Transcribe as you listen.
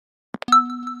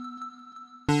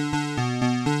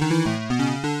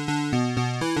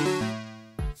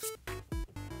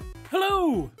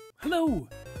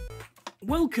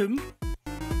welcome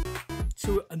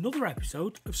to another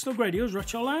episode of Snugradio's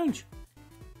Retro Lounge.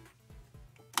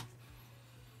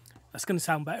 That's going to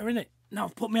sound better, isn't it? Now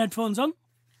I've put my headphones on.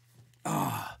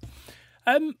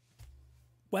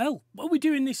 Well, what are we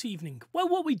doing this evening? Well,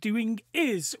 what we're doing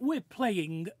is we're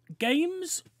playing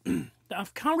games that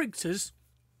have characters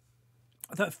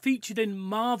that are featured in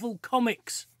Marvel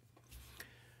Comics.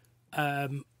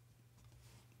 Sizably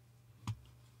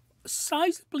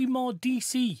more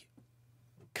DC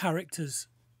characters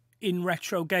in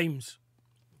retro games.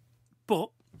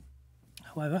 But,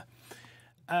 however,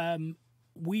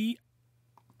 we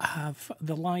have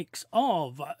the likes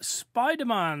of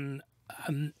Spider-Man,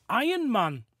 Iron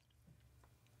Man,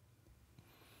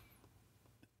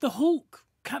 the Hulk,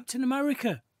 Captain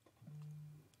America,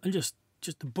 and just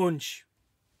a bunches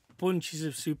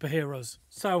of superheroes.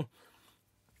 So,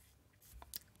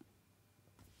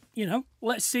 you know,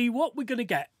 let's see what we're going to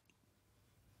get.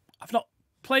 I've not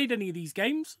played any of these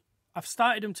games. I've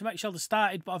started them to make sure they're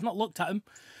started, but I've not looked at them.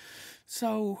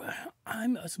 So,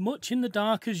 I'm as much in the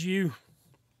dark as you.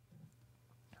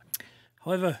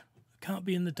 However, I can't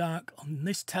be in the dark on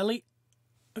this telly.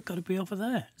 I've got to be over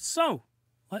there. So,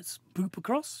 let's boop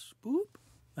across. Boop.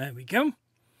 There we go.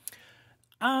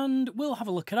 And we'll have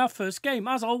a look at our first game.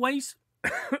 As always,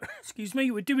 excuse me,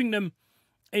 we're doing them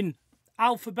in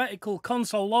alphabetical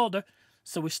console order.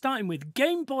 So we're starting with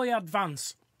Game Boy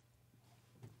Advance.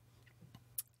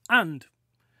 And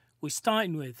we're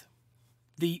starting with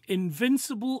the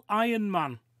Invincible Iron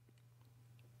Man.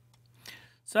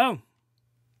 So,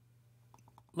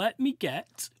 let me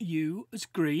get you as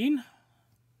green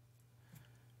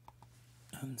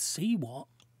and see what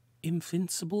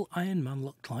Invincible Iron Man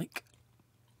looked like.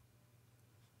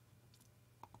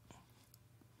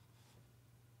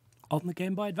 On the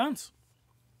Game Boy Advance.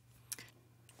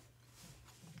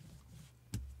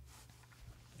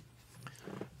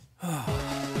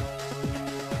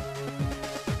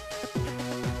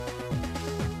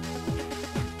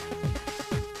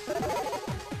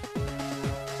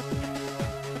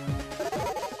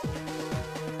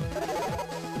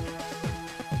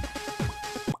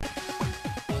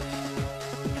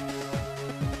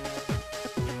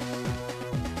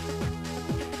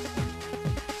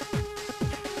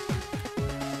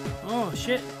 Oh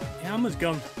shit, the hammer's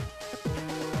gone.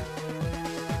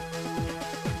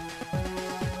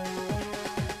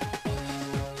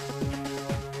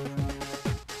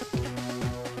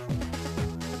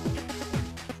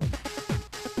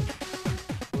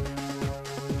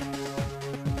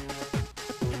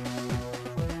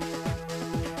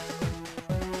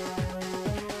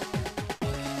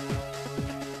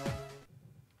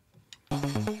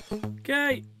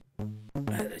 Okay,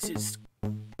 this is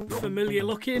familiar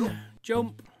looking.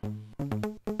 Jump,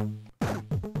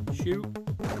 shoot,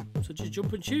 so just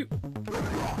jump and shoot.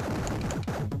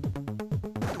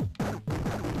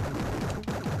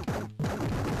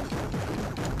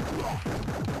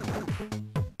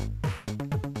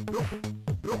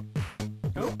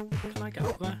 Oh, can I get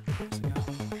up there?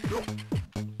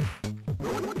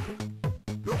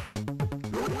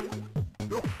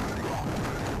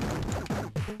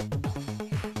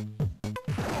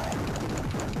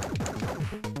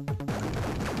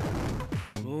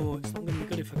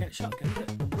 If I get shot again, is it?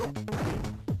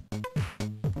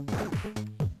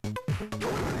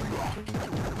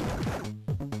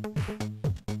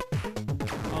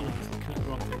 Oh no, it's looking at the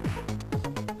wrong thing.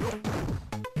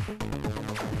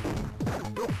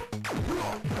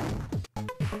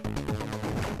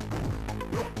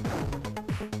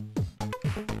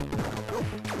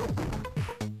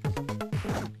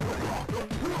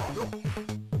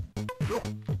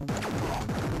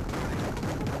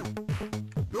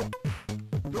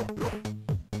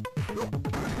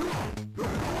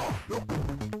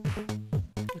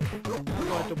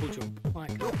 Double jump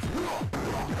like that.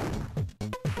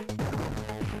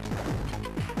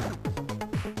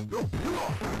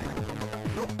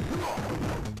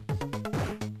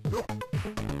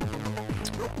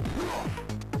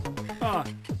 Ah,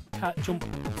 can't jump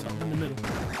sort of in the middle.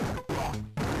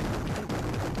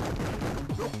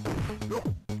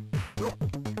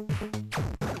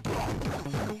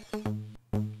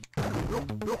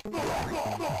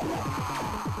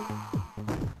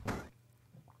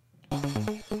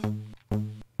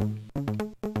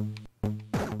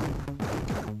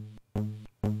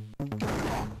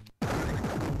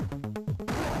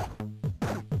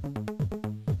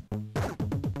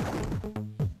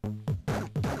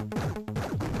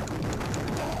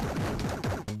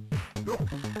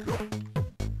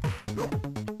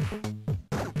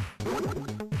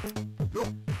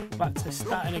 Back to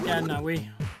starting again now, we?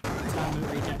 Time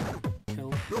that we get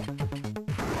killed.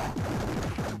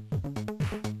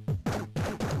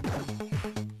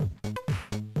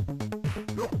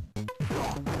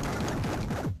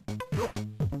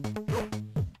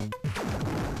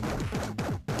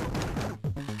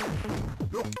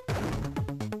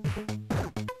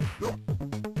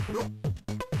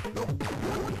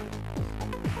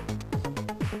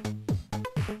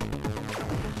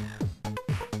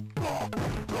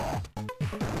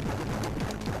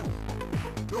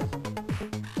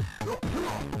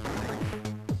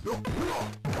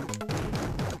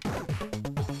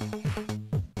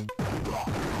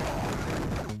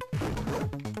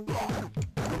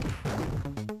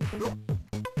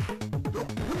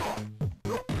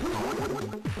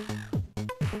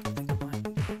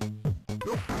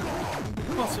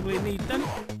 possibly need then.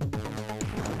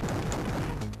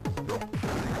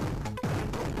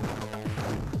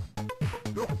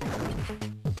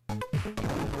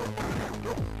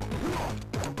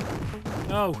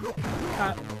 Oh,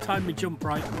 can't time me jump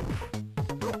right.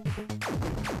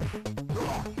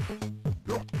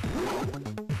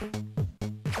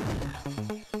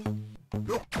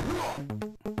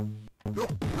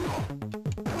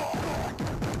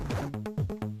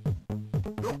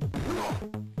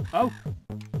 Oh,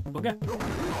 bugger.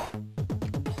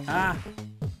 Ah,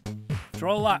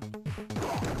 throw that.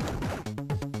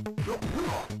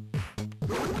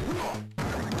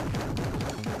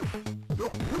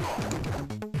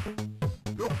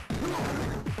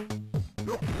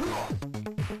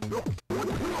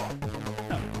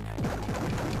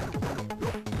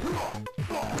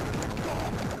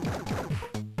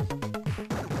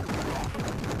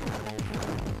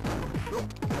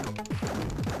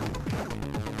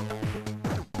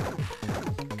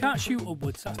 Can't shoot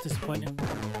upwards, that's disappointing.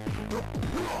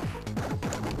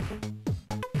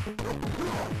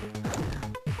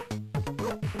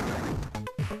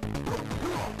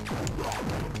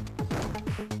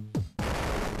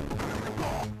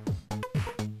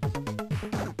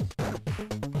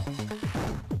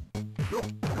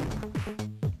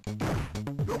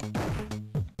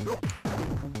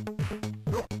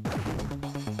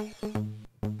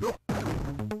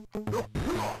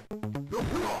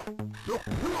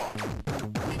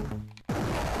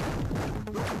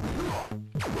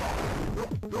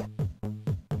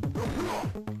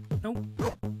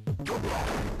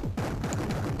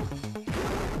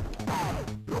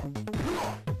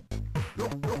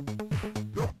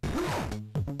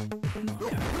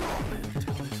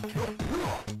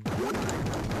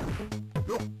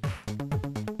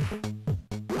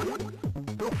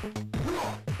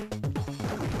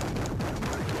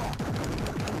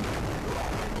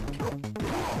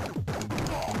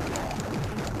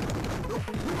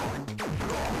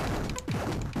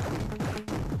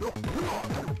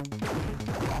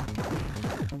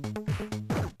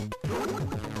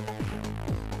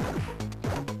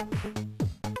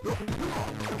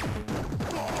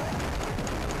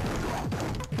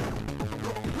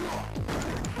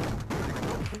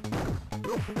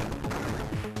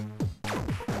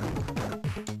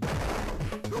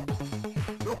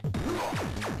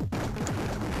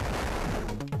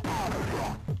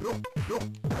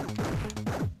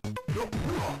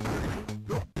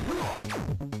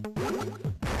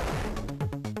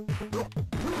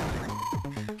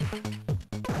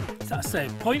 Is that a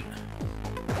save point?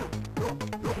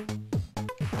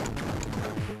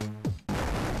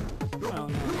 Oh no,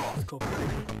 let's go.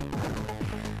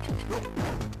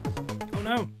 Oh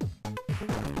no!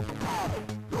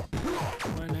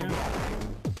 Where now?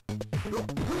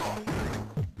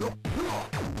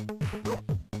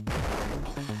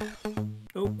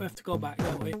 Oh, we have to go back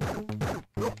that way.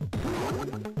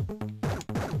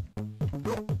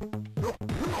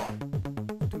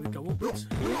 Do we go upwards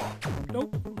here?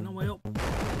 Nope, no way up.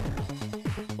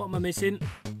 What am I missing?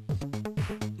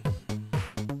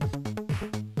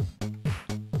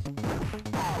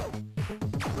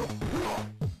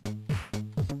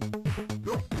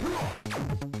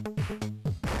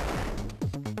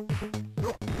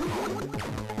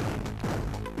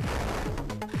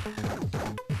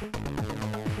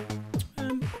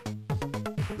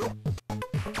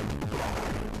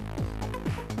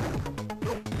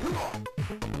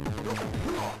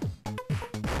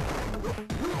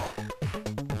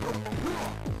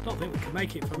 Don't think we can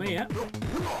make it from here.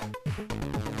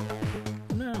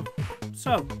 No.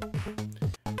 So,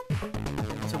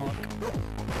 let's have a look.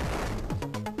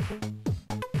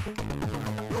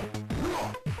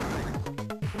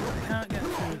 Can't get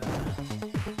through there.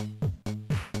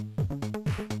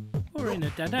 We're in a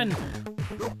dead end.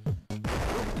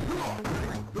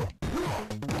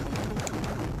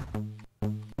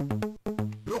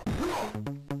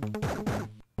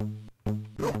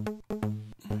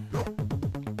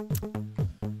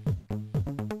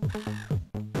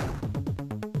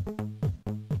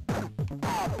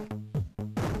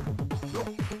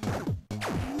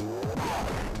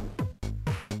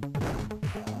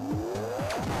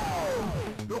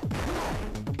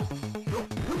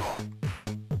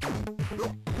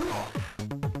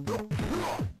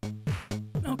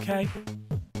 Okay.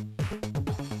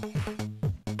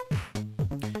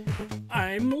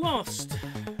 I'm lost.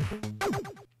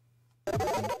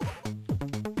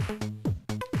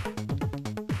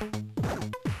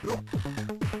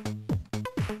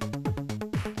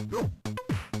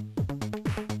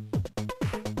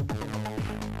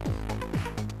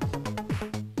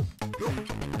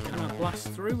 Can I blast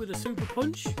through with a super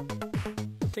punch.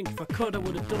 I think if I could, I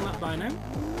would have done that by now.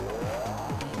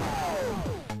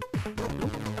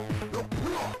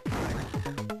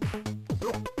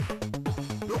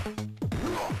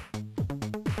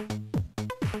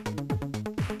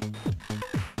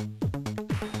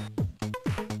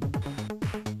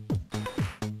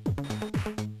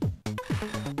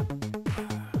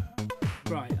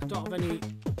 Right, I don't have any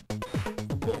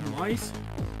button-wise.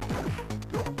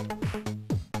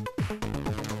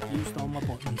 Used all my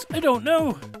buttons. I don't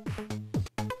know.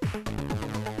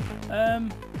 I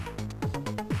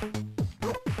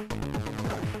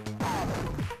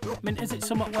mean, is it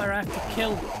somewhat where I have to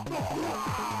kill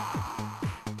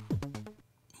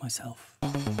myself?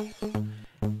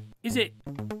 Is it?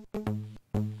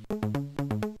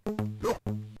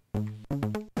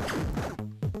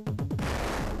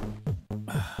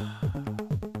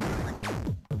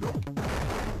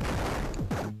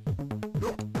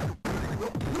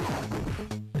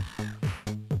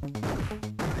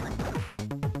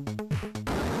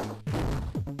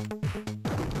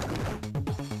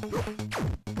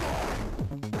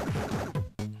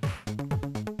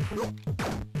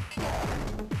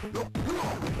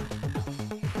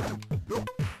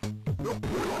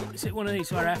 Is it one of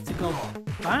these where I have to go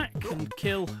back and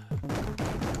kill?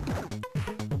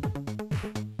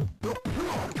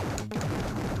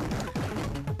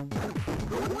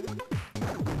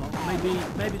 Or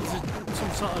maybe there's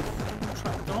some sort of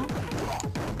trapdoor.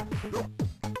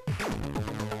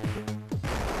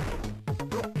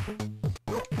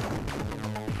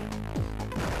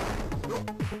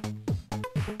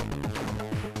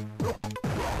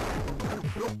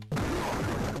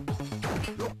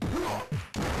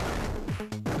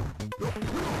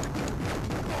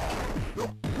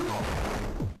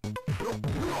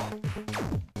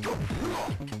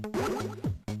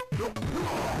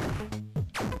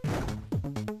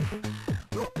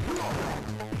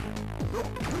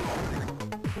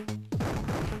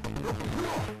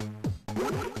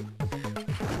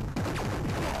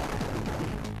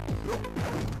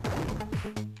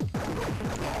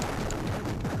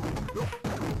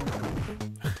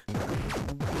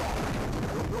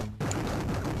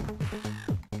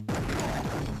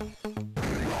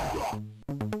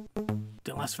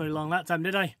 Didn't last very long that time,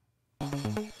 did I?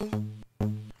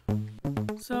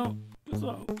 So.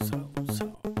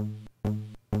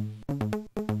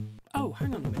 Oh,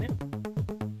 hang on a minute.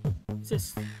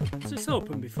 Is this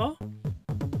open before?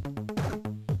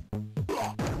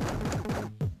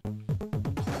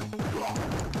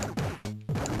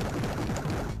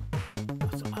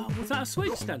 Oh, was that a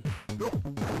switch then?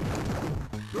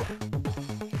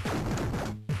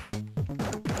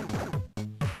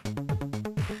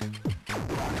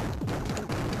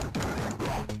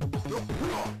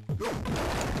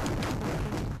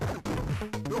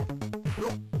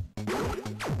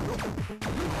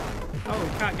 Oh, we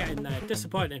can't get in there.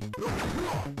 Disappointing.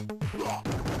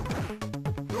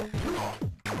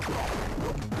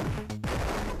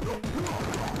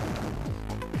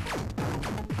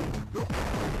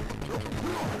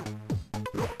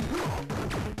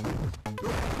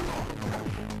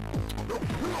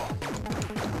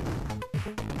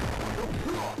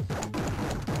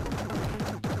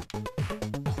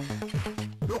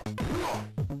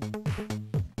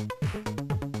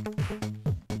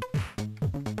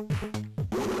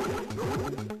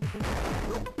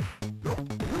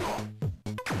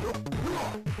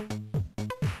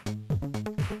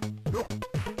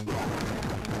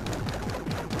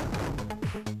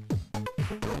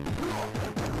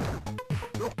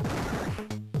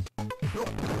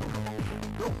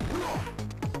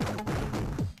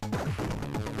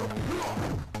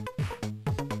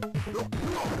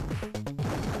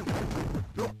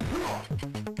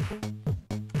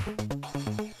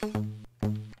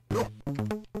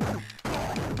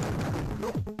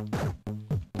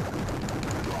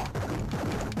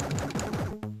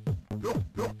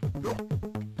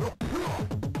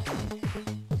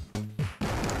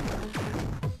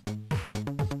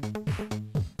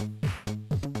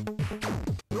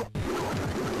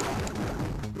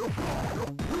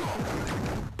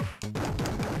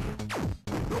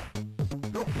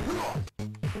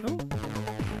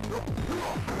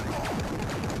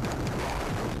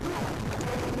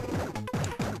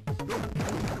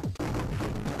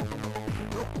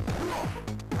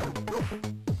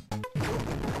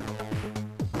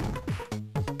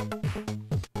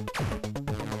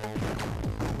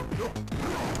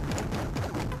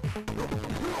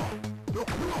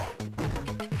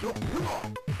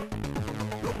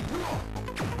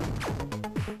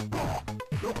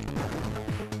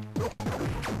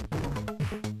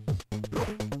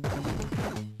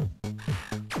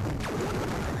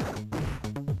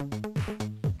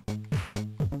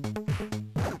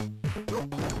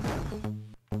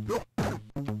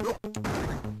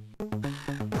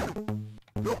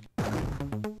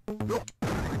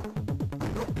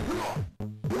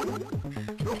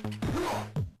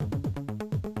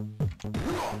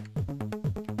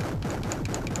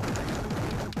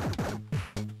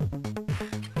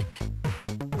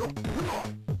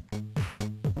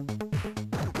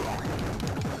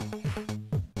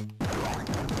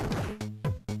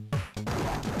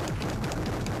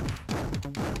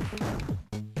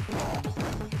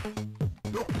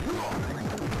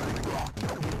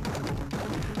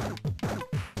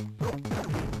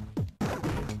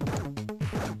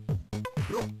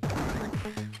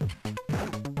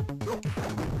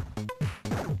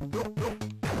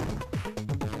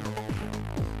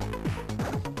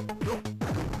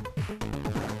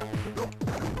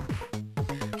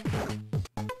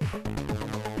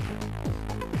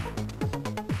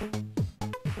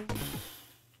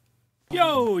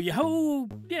 Yo, yo,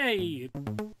 yay!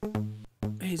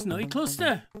 Here's Nutty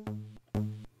Cluster.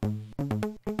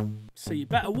 So you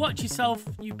better watch yourself,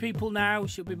 you people now.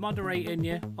 She'll be moderating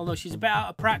you, although she's a bit out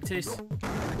of practice.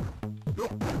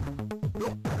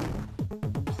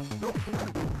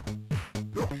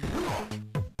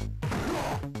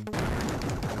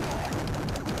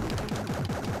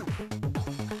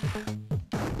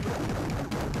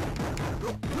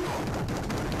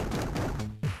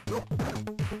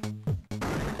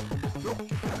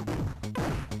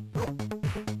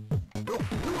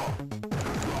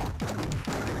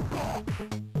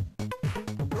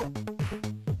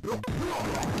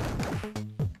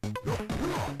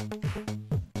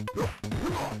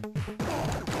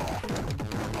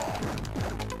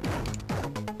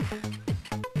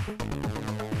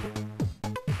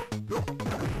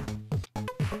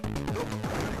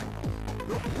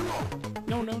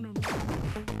 No, no, no.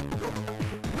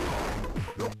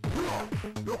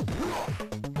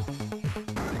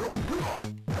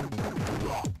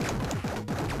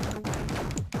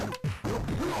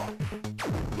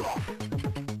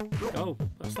 Oh,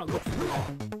 that's not good for me.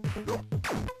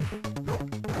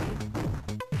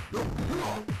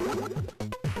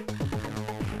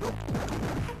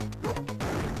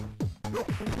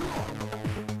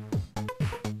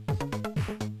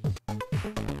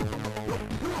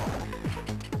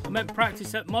 I meant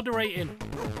practice at moderating.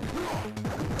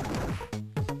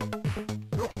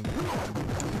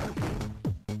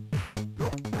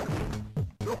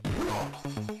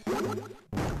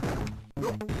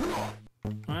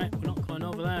 Right, we're not going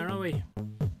over there, are we?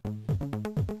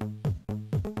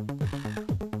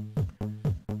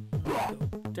 Right,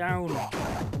 go down.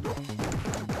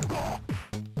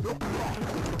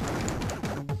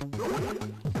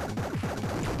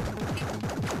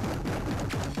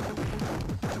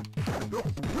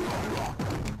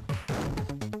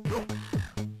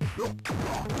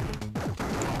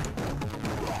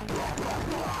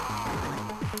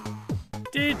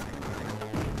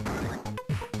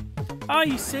 Oh,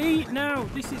 you see, now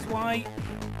this is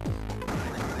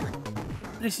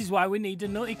why we need a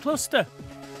Nutty Cluster.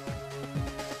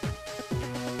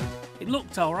 It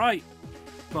looked all right,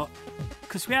 but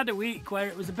because we had a week where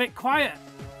it was a bit quiet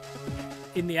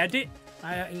in the edit,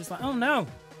 it was like, oh no.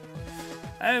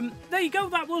 There you go.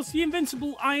 That was the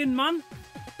Invincible Iron Man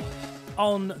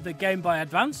on the Game Boy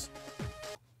Advance.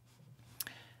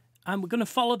 And we're going to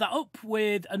follow that up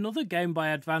with another Game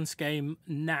Boy Advance game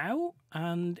now.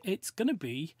 And it's going to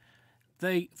be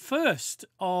the first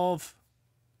of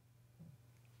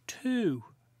two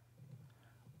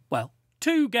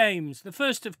games. The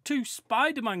first of two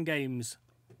Spider-Man games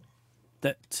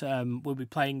that we'll be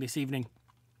playing this evening.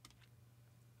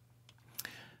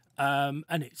 And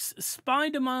it's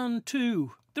Spider-Man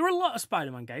 2. There are a lot of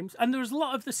Spider-Man games, and there's a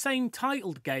lot of the same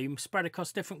titled game spread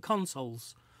across different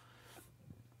consoles.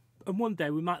 And one day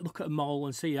we might look at them all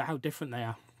and see how different they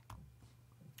are.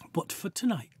 But for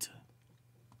tonight,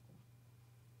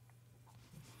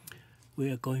 we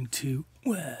are going to...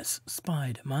 Where's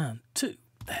Spider-Man 2?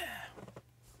 There.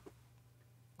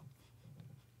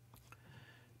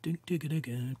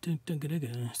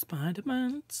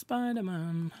 Spider-Man,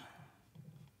 Spider-Man.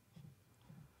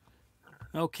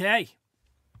 Okay.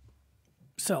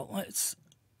 So let's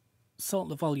sort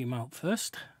the volume out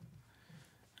first.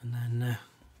 And then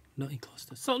Nutty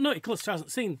Cluster. So Nutty Cluster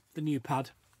hasn't seen the new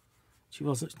pad. She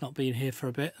wasn't not being here for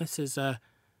a bit. This is a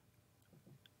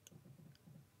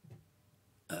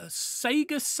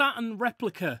Sega Saturn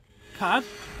replica pad.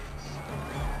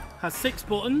 Has 6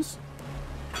 buttons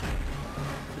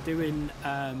for doing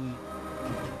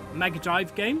Mega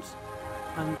Drive games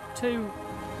and 2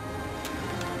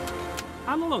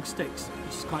 analog sticks,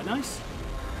 which is quite nice.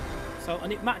 So,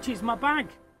 and it matches my bag.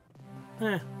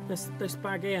 Yeah, this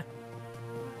bag here.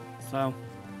 So.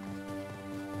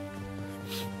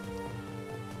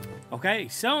 Okay,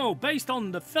 so based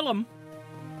on the film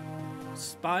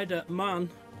Spider-Man,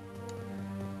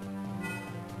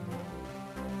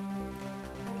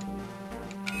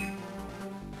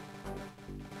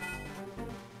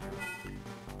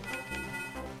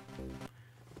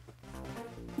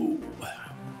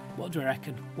 what do you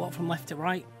reckon? What from left to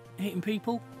right? Hitting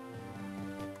people?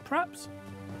 Perhaps?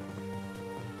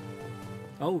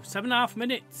 Oh, 7.5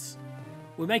 minutes.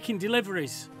 We're making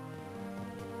deliveries.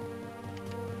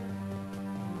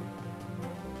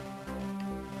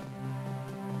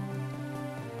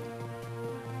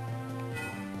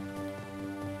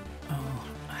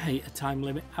 I hate a time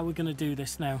limit. How are we going to do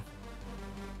this now?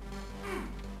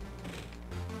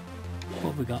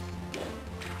 What have we got?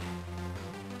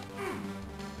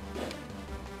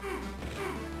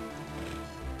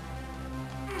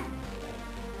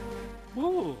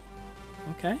 Whoa.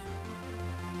 Okay.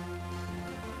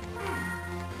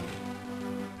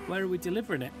 Where are we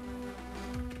delivering it?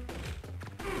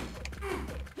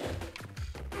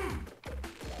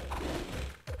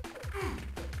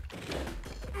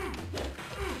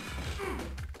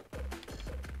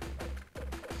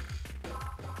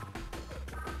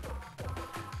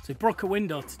 So he broke a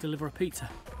window to deliver a pizza.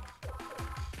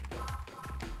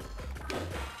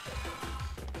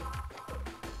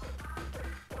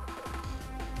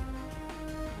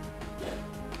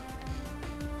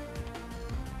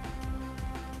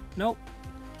 Nope.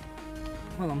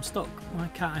 Well, I'm stuck. Why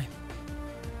can't I?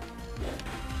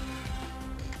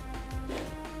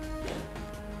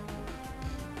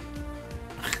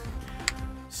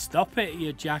 Stop it,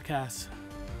 you jackass.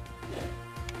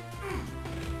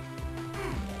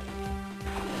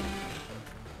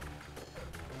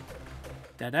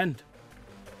 Dead end.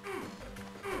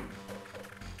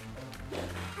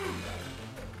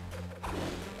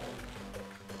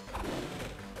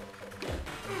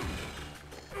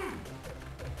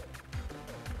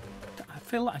 I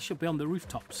feel like I should be on the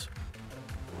rooftops.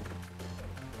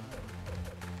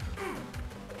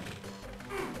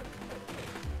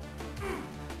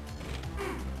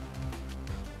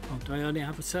 Oh, do I only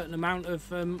have a certain amount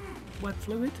of web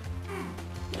fluid?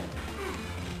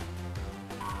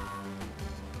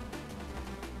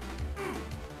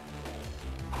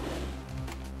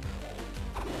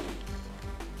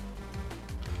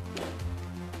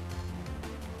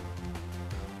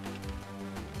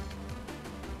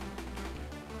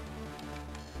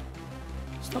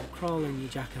 Stop crawling, you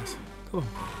jackass. Come on.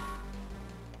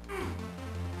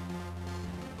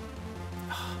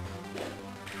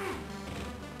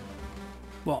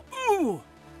 What? Ooh!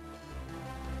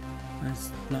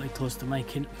 That's not close to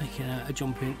making a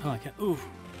jump in. Oh, okay. Ooh.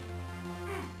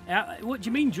 What do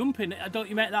you mean jumping? Don't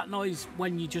you make that noise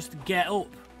when you just get up?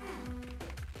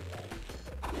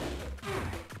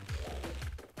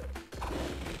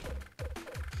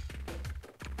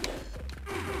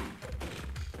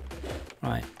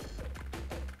 Right.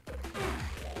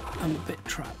 I'm a bit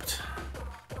trapped.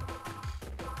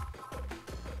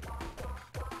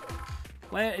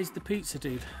 Where is the pizza,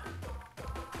 dude?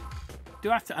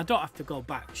 I don't have to go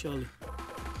back, surely.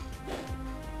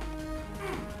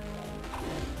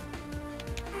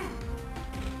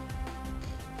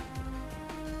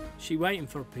 She waiting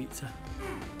for a pizza.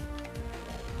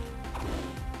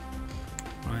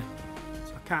 Right.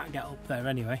 So I can't get up there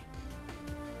anyway.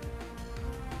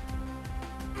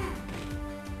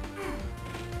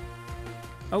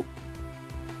 Oh.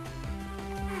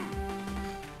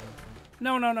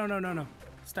 No.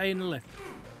 Stay in the lift.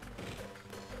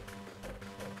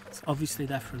 It's obviously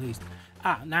there for a reason.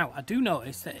 Ah, now I do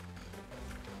notice that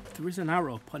there is an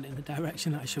arrow pointing in the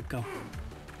direction that I should go.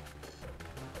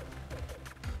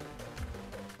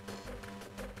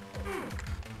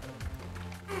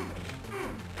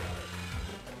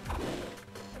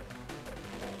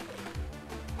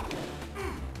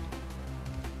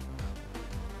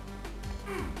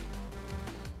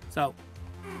 So,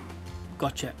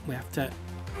 gotcha. We have to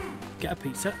get a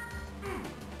pizza.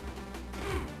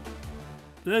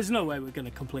 There's no way we're going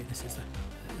to complete this, is there?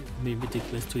 It'd be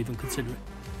ridiculous to even consider it.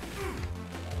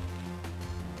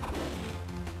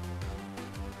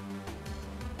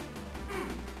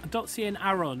 I don't see an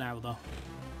arrow now, though,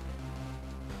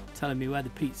 telling me where the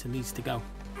pizza needs to go.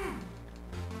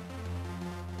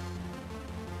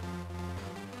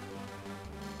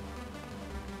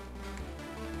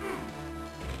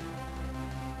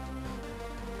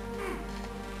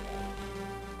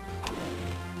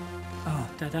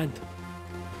 Dead end.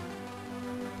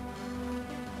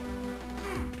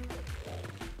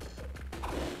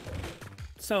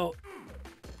 So,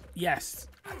 yes,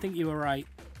 I think you were right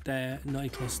there, Naughty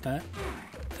Cluster,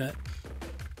 that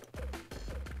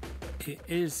it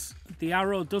is, the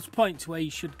arrow does point to where you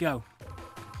should go.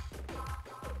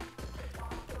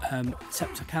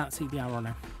 Except I can't see the arrow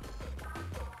now.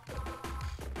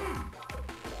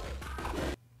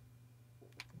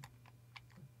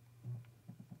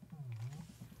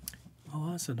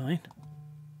 Oh, that's annoying.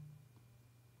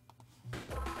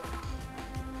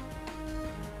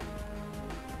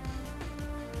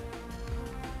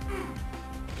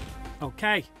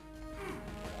 Okay.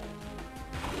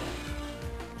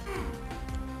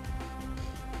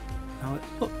 Now it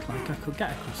looked like I could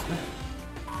get across there.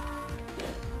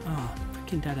 Oh,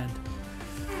 freaking dead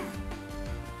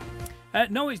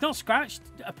end. No, it's not scratched.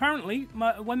 Apparently,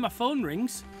 when my phone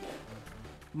rings,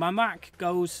 my Mac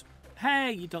goes,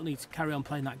 "Hey, you don't need to carry on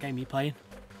playing that game you're playing.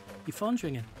 Your phone's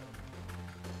ringing."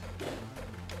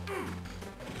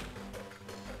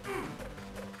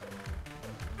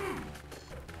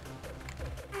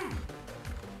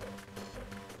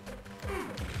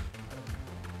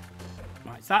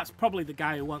 that's probably the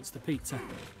guy who wants the pizza.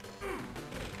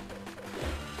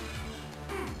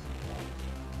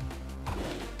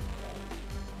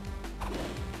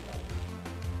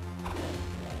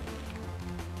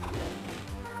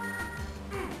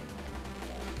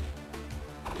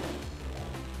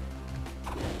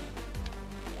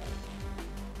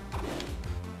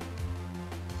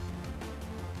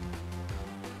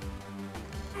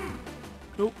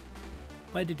 Oh,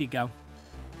 where did he go?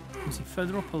 Is he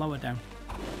further up or lower down?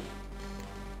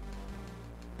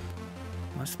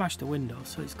 I smashed the window,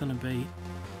 so it's going to be...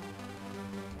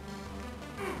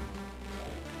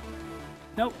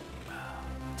 Nope.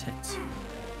 Tits.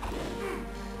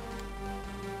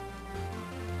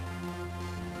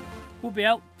 Would be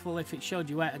helpful if it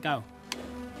showed you where to go.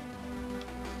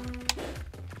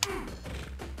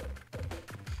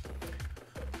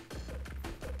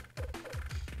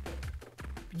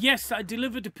 Yes, I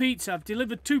delivered a pizza. I've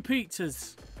delivered 2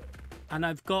 pizzas. And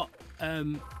I've got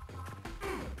 1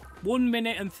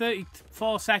 minute and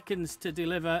 34 seconds to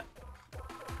deliver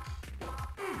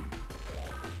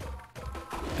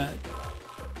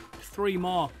 3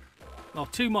 more. Well,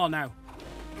 2 more now.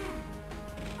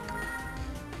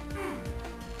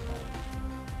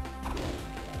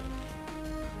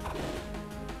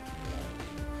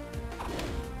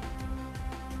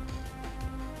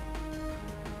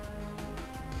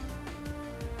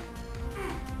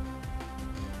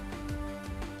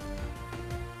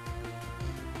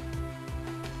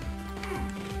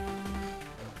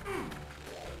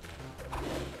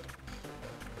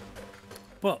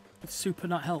 But it's super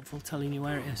not helpful telling you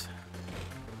where it is.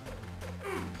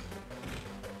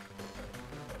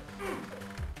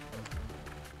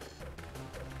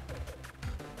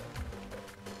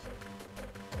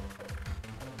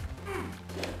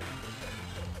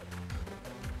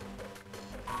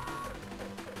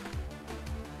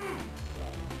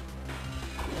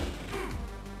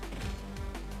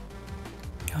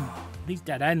 Oh, these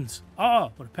dead ends.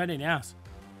 Oh, what a pain in the ass.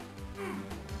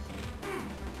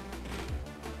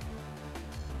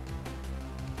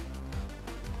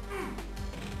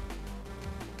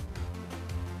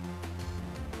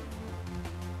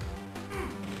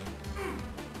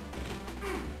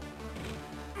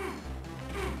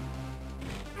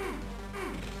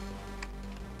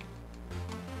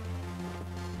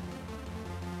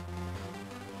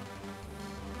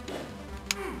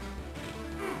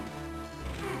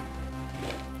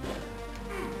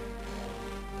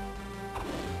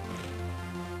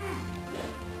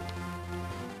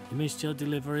 You missed your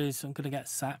deliveries, I'm going to get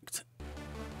sacked.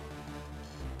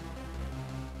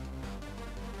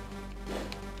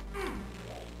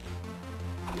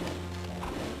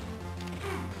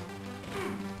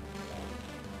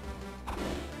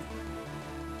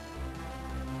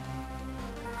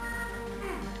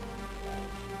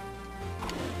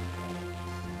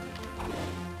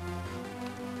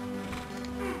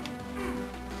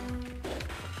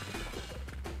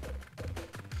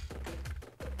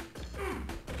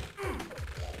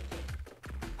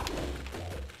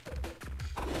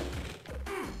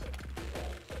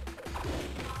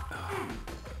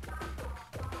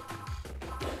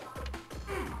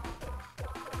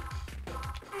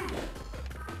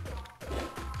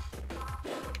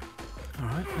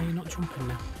 Alright, why are you not jumping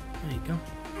now? There you go.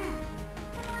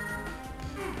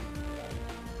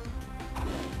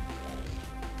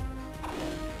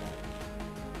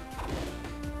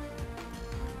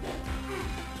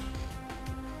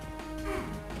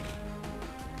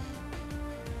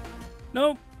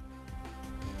 No!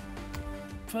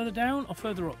 Further down or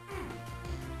further up?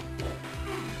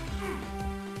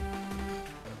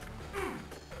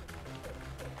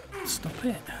 Stop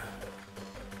it.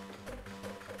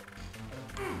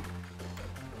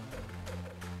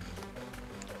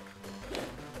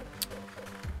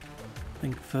 I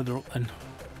think further up then.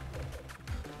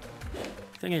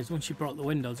 Thing is, once you brought the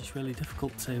windows, it's really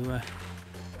difficult to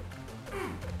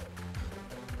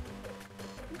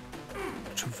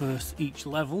traverse each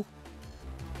level.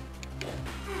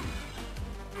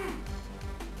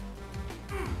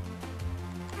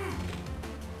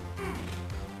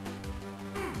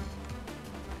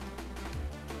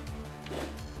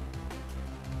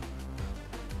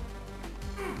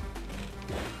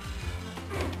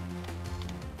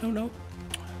 Oh no.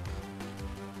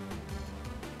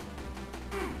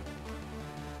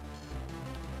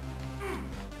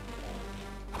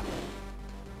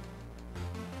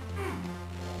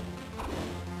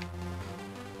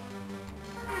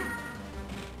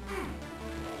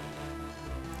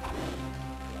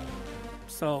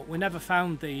 So we never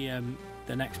found the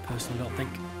next person, I don't think.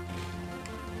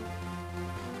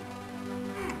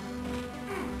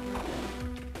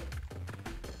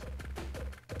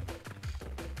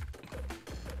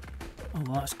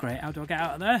 Well, that's great. How do I get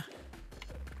out of there?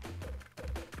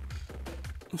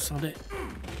 Oh, sod it.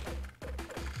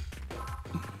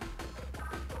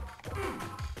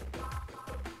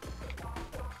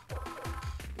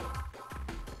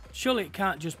 Surely it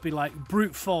can't just be like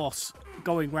brute force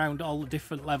going round all the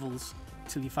different levels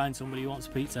till you find somebody who wants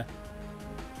pizza.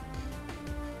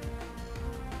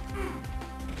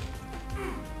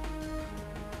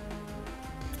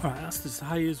 Alright, that's as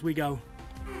high as we go.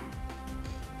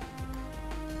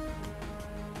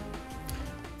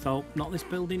 So, not this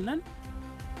building then?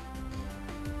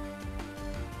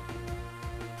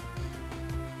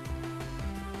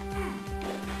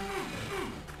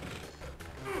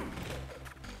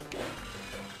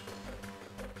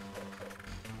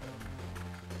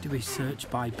 Do we search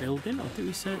by building or do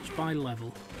we search by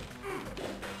level?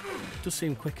 Does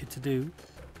seem quicker to do.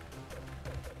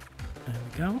 There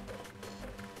we go.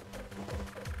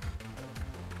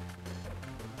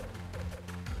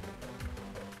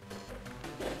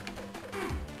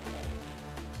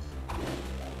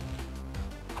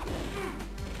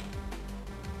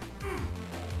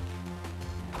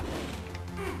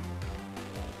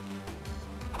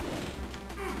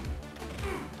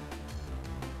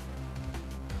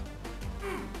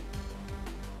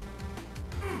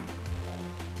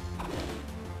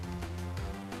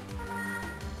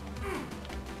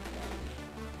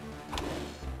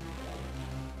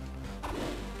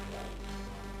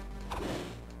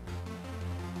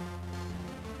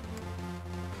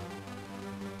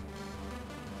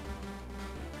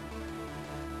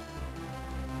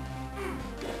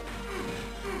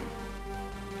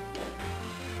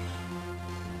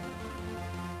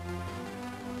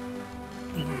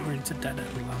 We're into dead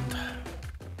end land.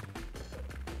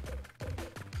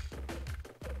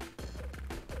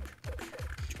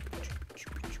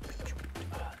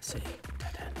 Let's see,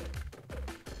 dead end.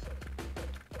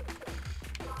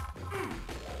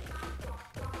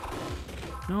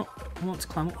 No, I want to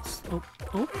climb up. Oh,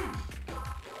 oh.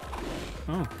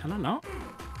 Oh, can I not?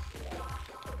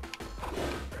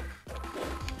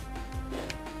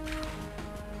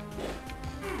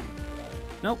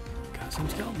 Nope, can't seem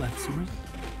to get up there for some reason.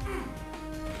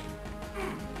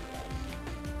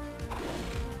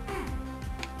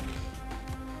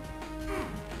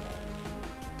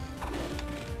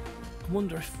 I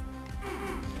wonder if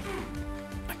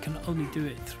I can only do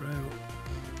it through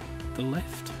the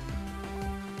lift.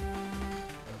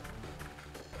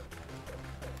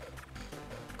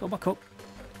 Go back up.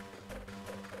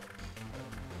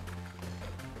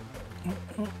 Oh,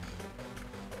 oh.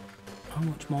 How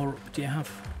much more up do you have?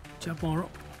 Do you have more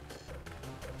up?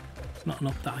 It's not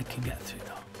enough that I can get through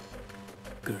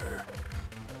though. Grr.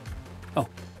 Oh,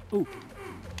 ooh.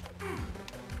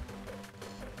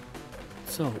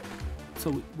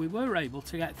 So we were able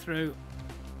to get through.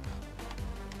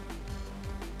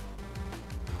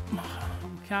 We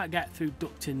can't get through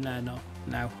duct in there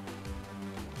now.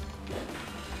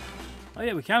 Oh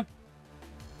yeah, we can.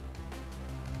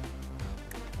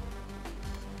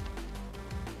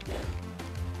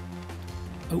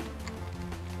 Oh.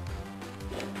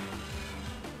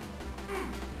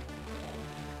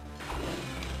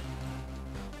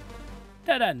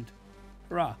 Dead end.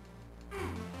 Hurrah.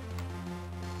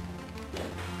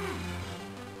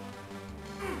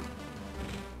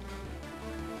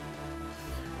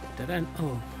 Dead end.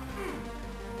 Oh.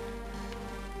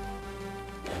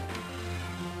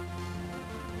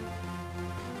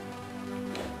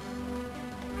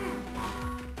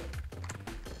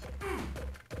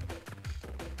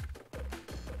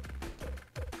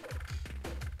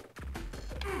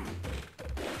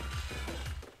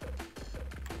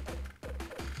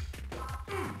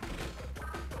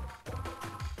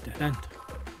 Dead end.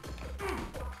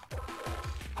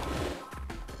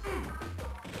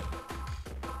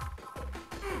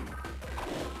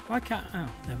 Why can't... Oh,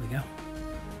 there we go.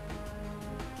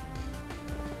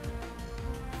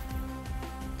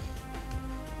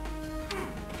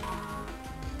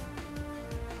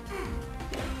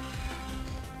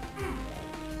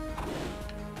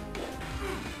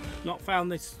 Not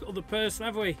found this other person,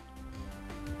 have we?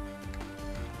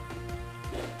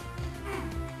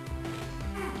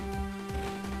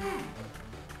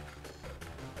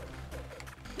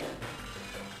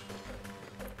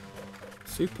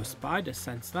 Super spider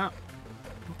sense that.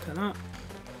 Look at that.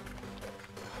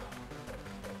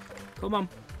 Come on.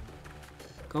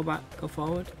 Go back. Go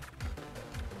forward.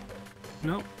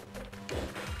 No.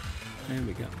 There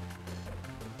we go.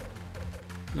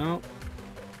 No.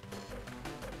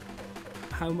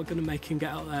 How am I going to make him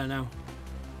get out there now?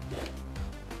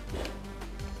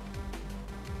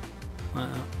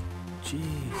 Like that.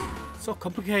 Jeez. So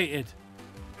complicated.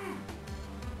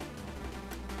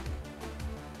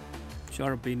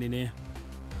 Sure I've been in here.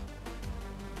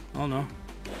 Oh no.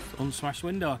 Unsmashed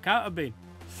window. I can't have been.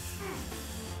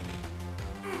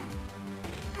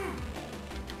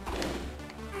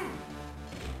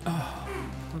 Oh,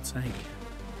 God's sake.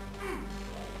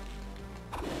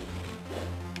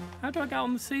 How do I get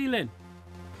on the ceiling?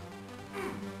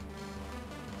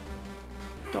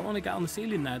 Don't want to get on the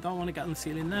ceiling there. Don't want to get on the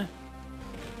ceiling there.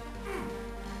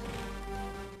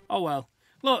 Oh well.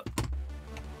 Look.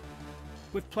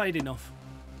 We've played enough.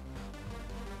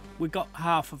 We got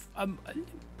half of,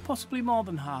 possibly more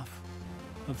than half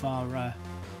of our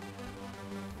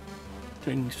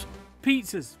things.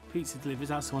 Pizzas. Pizza deliveries,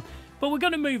 that's the one. But we're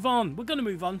going to move on. We're going to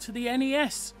move on to the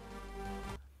NES.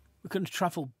 We're going to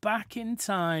travel back in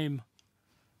time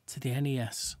to the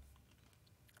NES.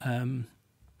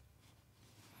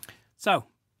 So.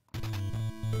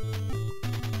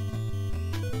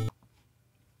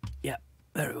 Yeah,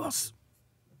 there it was.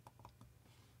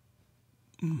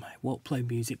 I won't play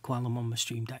music while I'm on my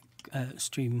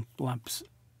Streamlabs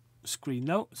screen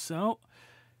though. So,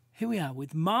 here we are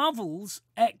with Marvel's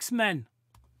X-Men.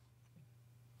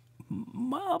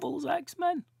 Marvel's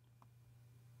X-Men.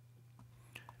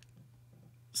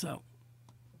 So.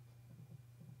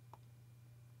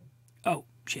 Oh,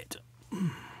 shit.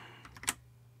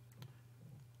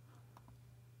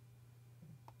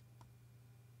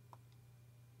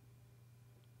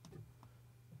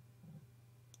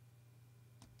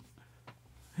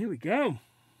 Here we go.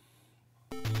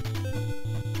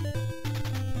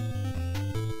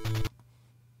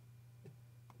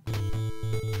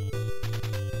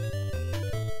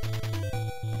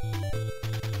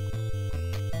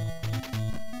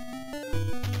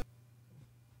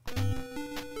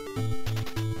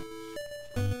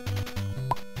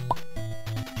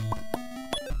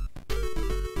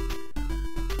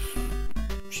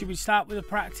 Should we start with a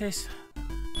practice?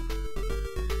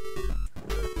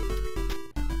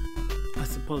 I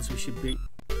suppose we should be.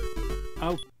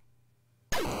 Oh.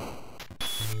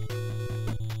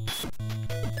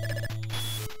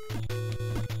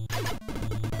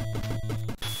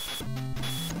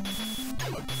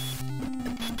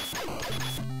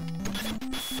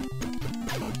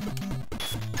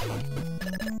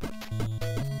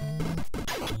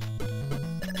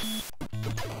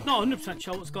 Not 100%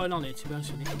 sure what's going on here, to be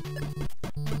honest with you.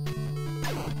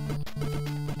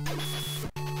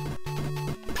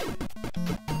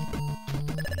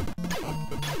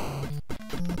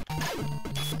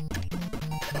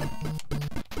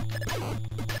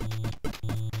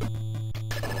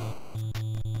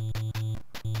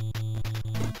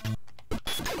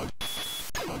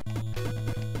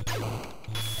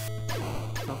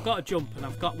 I've got a jump and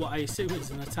I've got what I assume is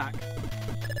an attack.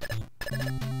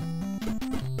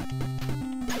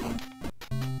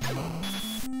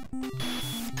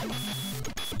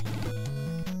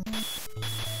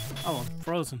 Oh, I'm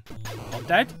frozen. I'm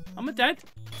dead. I'm dead.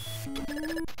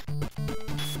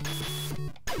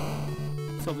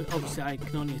 So obviously I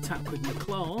can only attack with my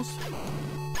claws.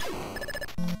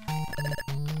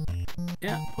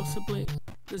 Yeah, possibly.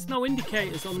 There's no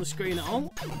indicators on the screen at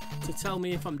all to tell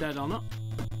me if I'm dead or not.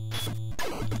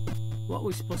 What are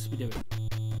we supposed to be doing?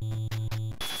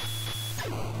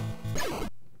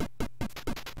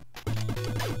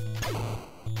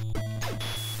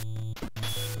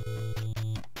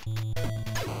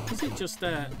 Is it just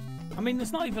I mean,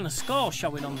 there's not even a score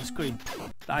showing on the screen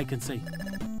that I can see.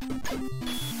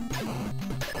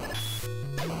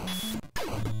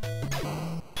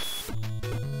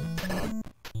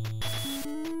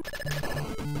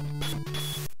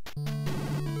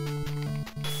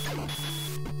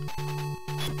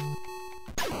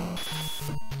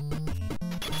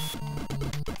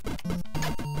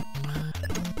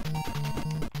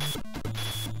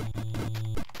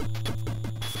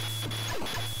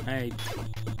 Hey,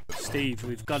 Steve,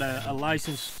 we've got a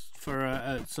license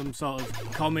for some sort of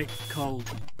comic called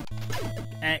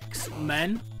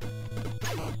X-Men.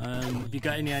 Have you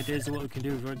got any ideas of what we can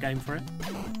do for a game for it?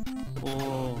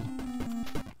 Or,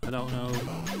 I don't know,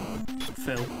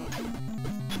 Phil.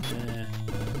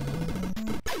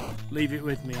 Leave it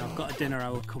with me. I've got a dinner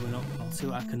hour coming up. I'll see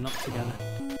what I can knock together.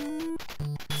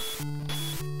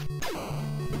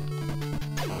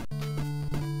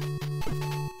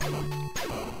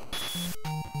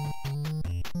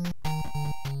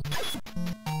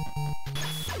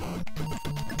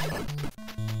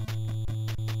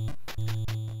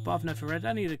 But I've never read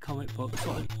any of the comic books.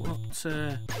 What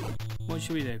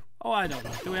should we do? Oh, I don't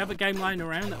know. Do we have a game lying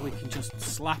around that we can just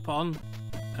slap on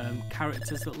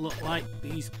characters that look like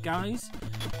these guys?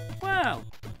 Well,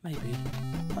 maybe.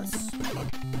 Let's...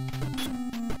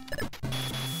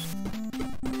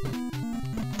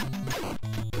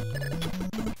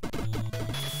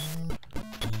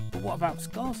 What about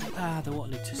scores? Ah, they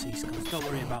won't need to see scores. Don't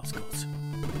worry about scores.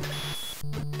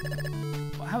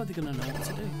 But how are they going to know what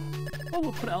to do? Well,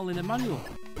 we'll put it all in a manual.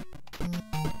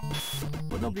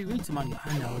 But nobody reads the manual.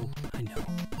 I know.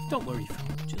 Don't worry,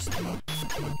 Phil. Just...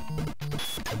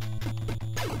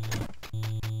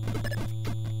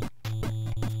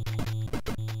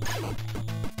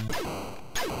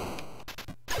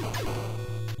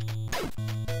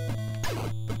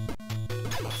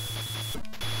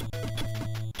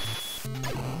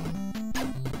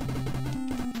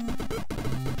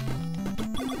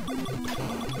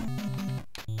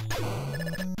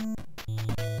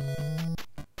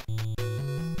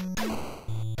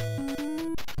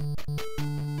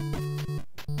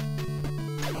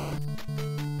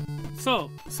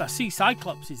 So I see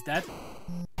Cyclops is dead.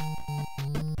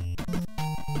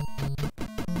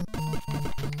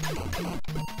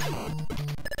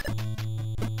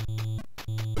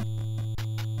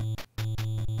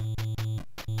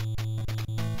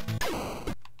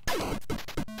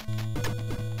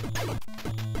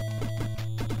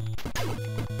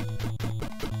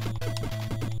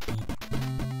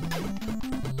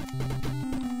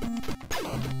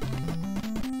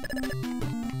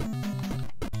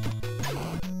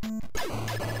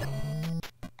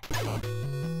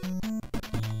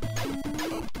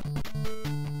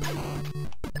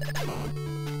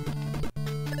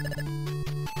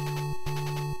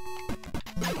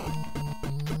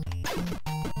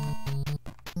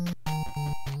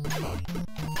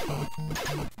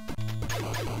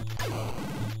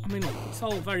 I mean, it's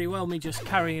all very well me just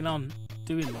carrying on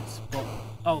doing this, but...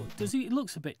 Oh, does he? It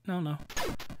looks a bit... No.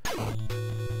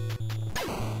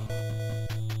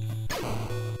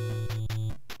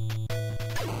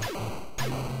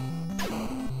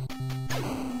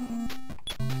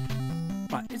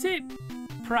 Right, is it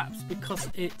perhaps because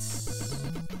it's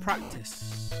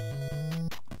practice?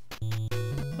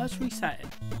 Let's reset it.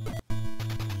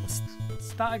 Let's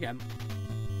start again.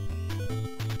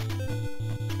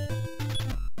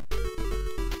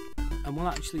 And we'll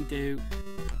actually do...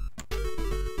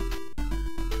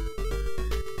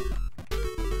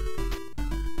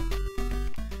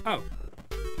 Oh.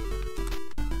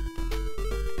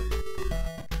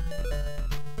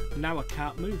 Now I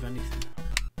can't move anything.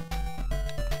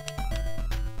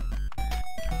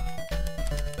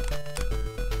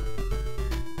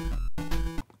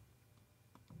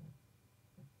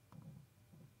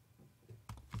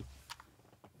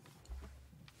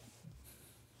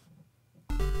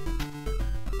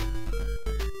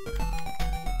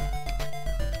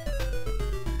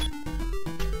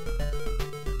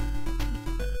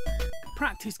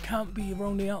 Practice can't be your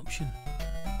only option.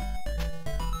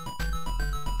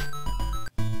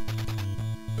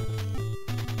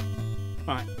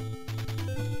 Right.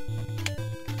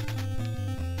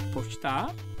 Push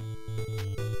start.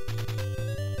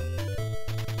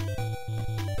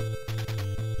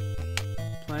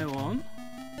 Play one.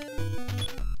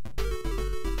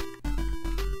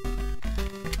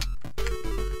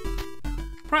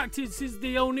 Practice is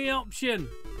the only option.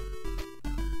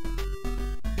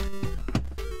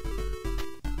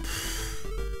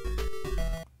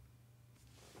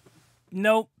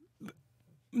 Nope.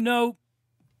 No.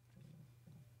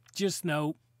 Just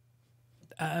no.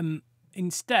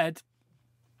 Instead,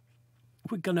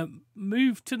 we're going to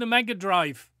move to the Mega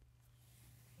Drive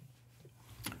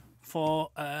for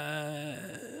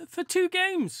 2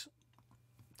 games.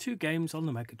 2 games on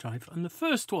the Mega Drive. And the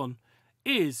first one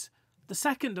is the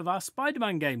second of our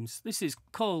Spider-Man games. This is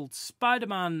called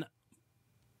Spider-Man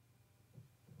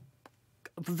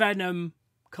Venom :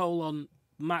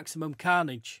 Maximum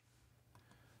Carnage.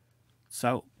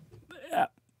 So, yeah,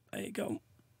 there you go.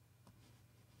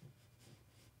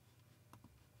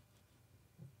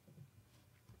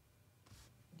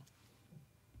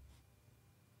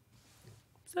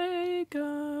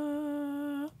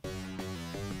 Sega.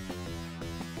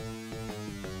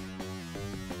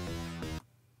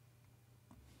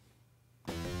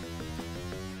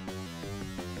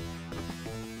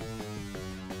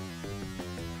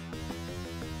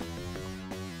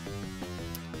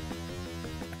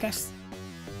 I guess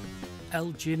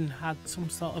Elgin had some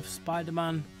sort of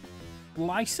Spider-Man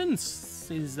license,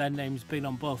 since their name's been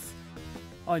on both.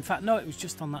 Oh, in fact, no, it was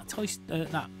just on that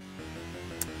that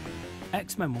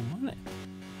X-Men one, wasn't it?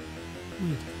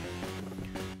 Weird.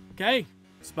 Okay,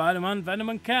 Spider-Man, Venom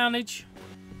and Carnage.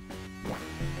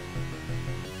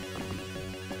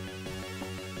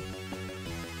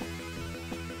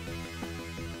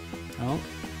 Oh.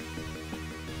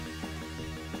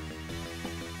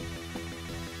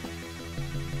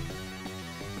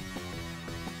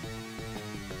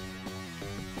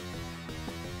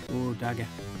 Oh, dagger.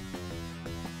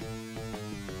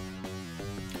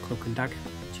 Cloak and Dagger.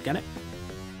 Did you get it?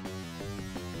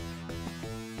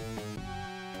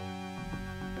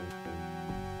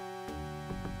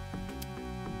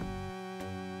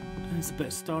 There's a bit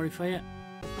of story for you.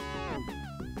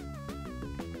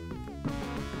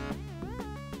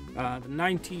 The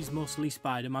 90s, mostly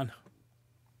Spider-Man.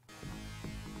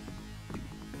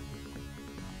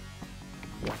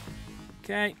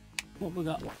 Okay, what we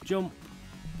got? Jump,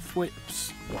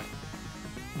 whips. Oh,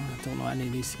 I don't know what any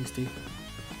of these things do.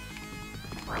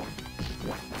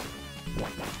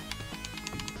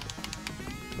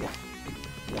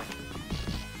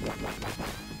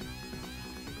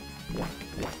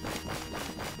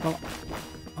 Well,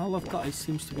 all I've got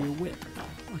seems to be a whip.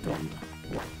 I don't know.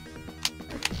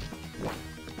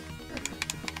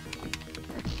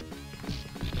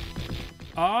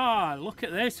 Ah, look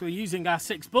at this. We're using our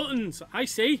 6 buttons. I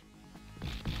see.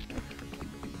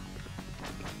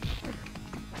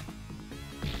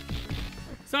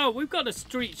 So we've got a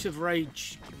Streets of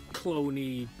Rage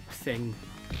clone-y thing.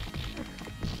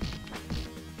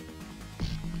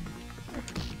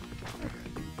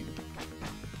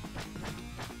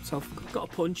 So I've got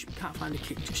a punch, can't find a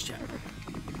kick just yet.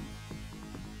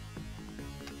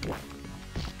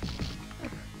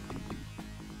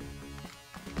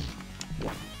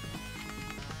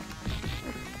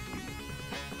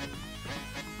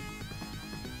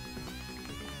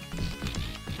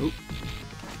 Oop.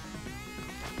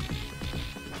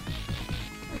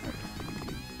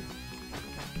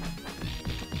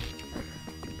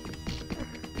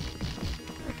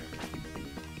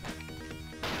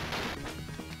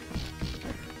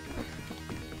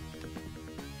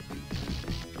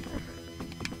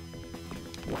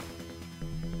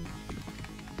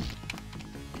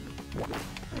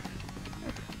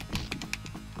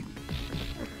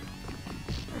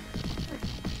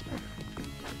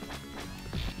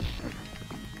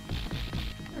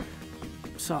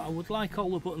 So I would like all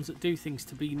the buttons that do things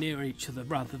to be near each other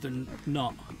rather than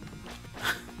not.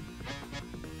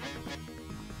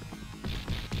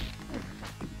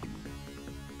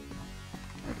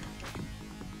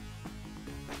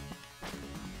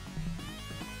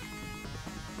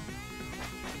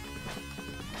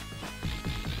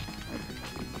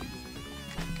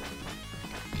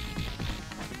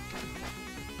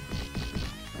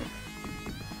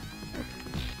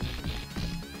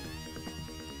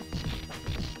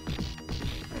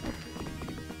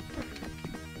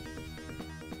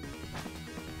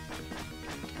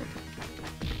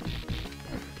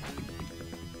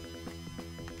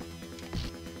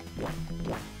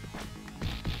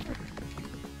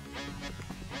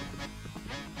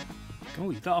 Oh,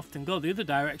 you don't often go the other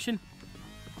direction.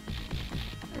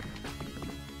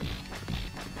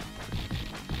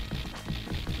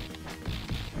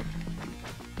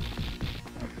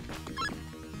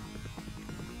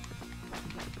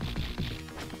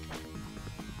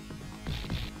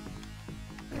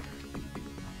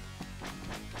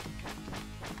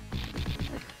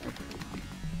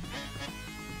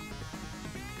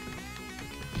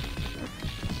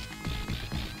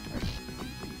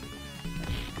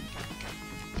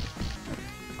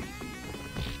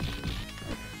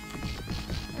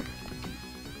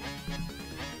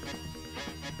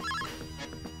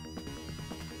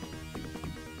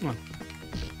 Oh.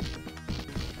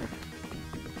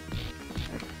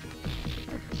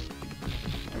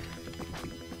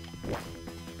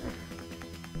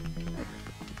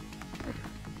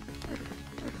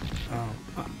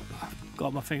 I've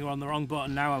got my finger on the wrong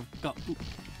button now. I've got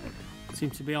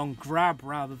seems to be on grab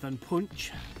rather than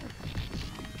punch.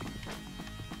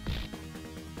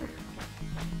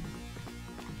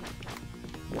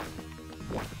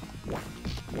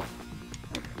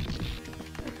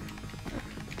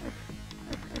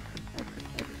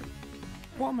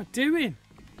 What am I doing?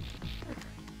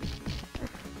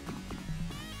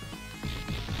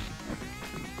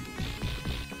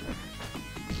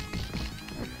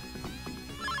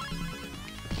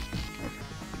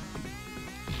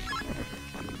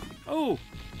 Oh,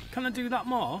 can I do that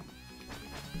more?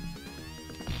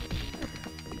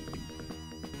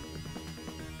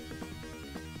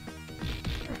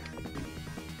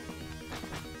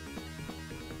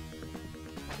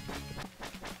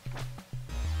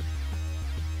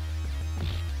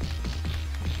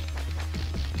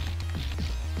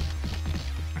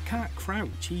 I can't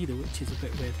crouch either, which is a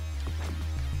bit weird.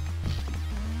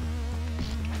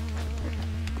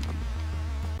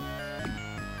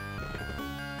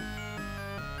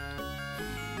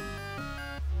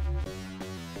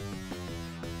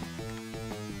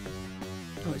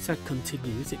 Oh, it said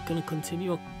continue. Is it going to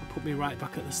continue or put me right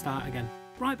back at the start again?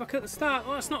 Right back at the start?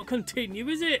 Oh, that's not continue,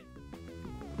 is it?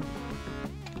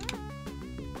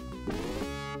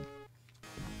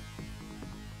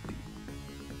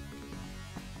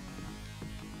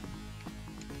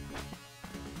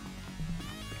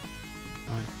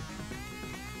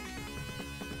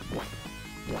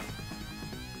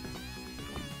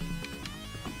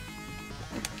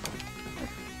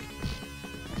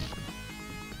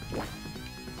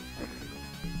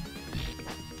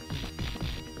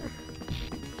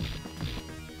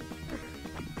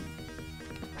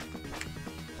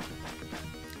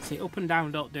 That's it. Up and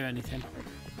down don't do anything.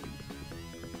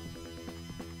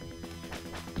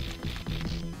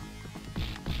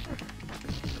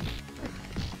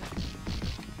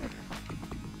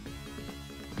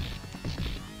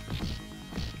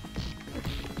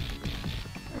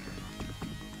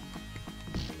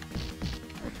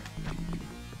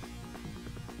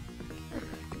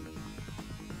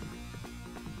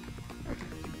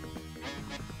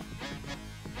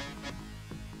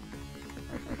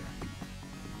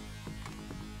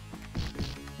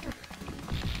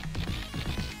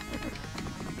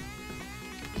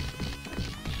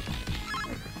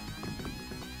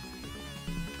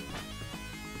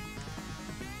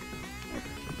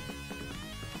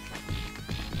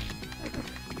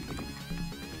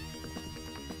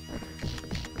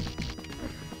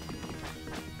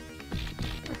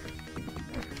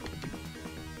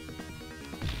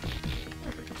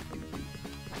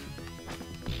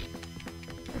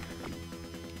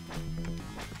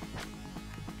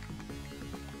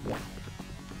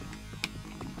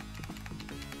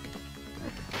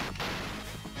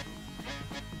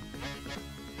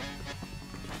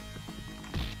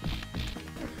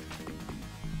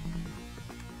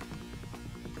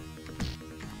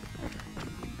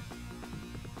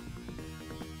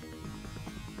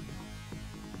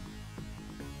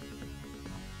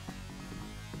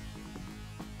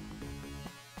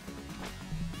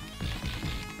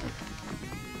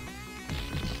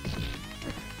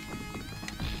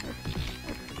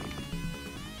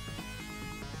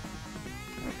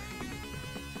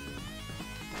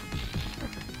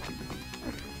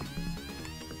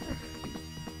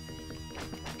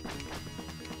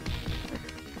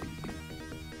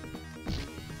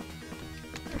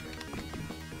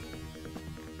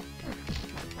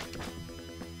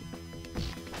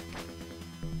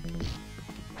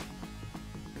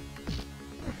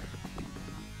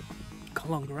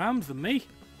 Longer arms than me.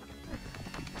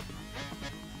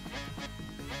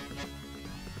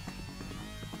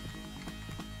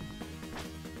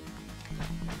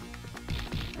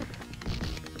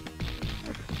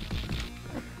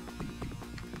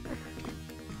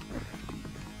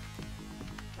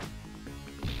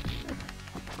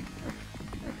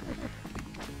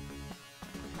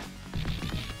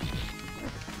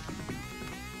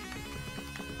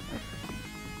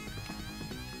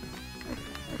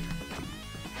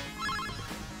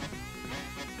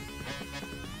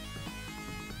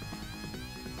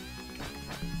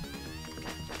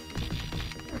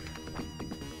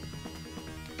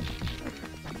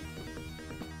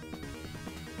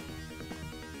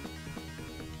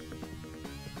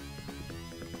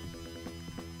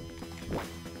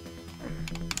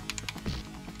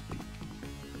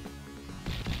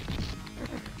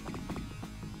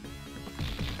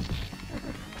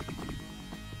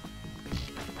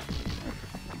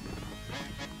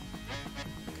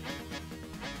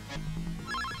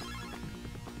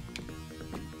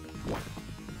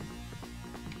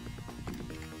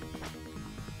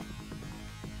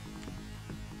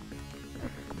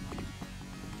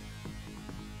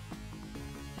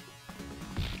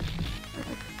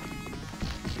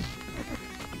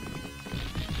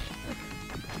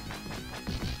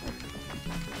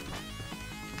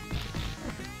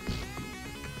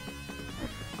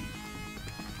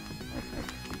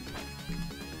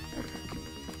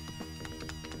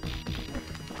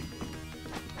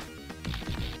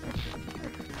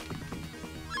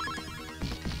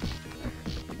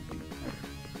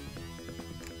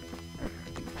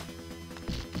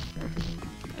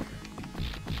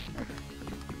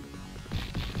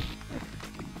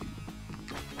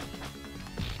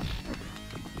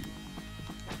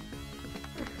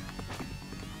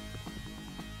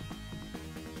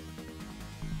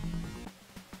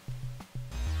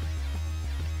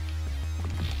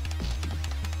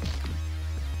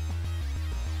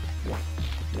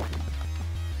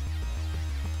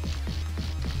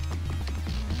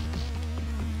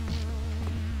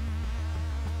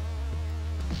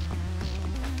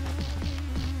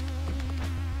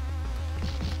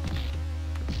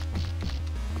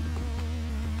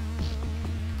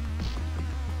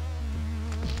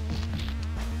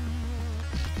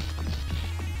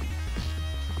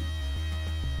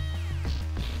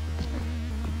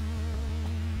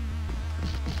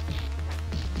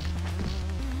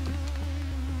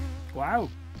 Wow,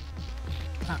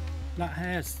 that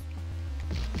hair's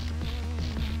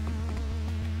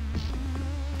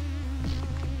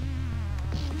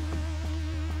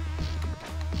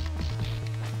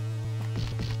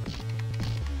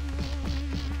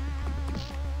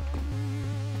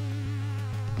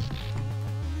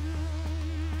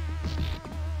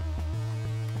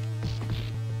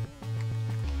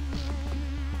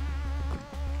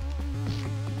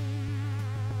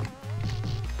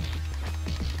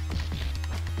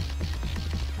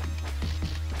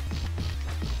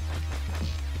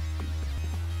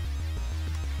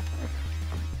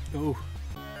Ooh.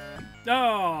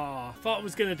 Oh, thought I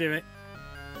was going to do it.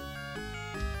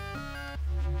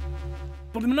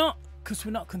 But I'm not, because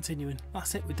we're not continuing.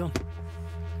 That's it, we're done.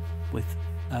 With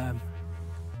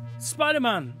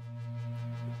Spider-Man,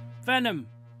 Venom,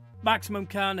 Maximum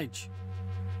Carnage.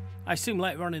 I assume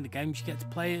later on in the games you get to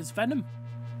play as Venom.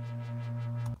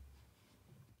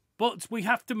 But we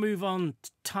have to move on.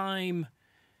 Time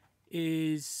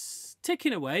is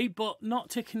ticking away, but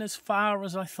not ticking as far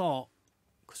as I thought.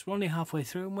 Because we're only halfway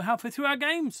through, and we're halfway through our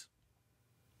games.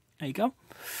 There you go.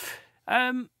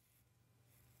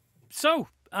 So,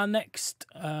 our next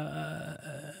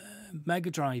Mega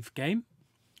Drive game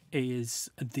is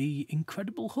The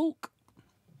Incredible Hulk.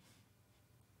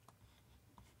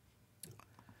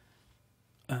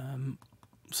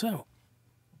 So,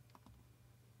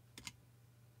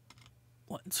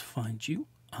 let's find you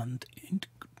and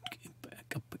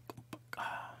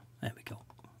there we go.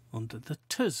 Under the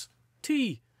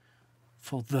T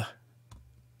for the.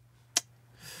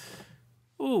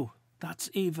 Oh, that's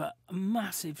either a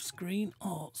massive screen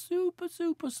or super,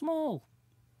 super small.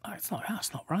 That's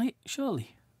not right,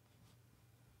 surely.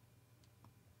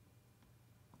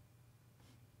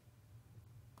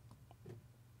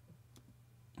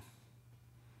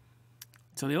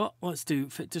 Tell you what, let's do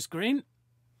fit to screen.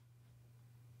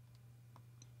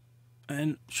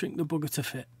 And shrink the bugger to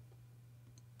fit.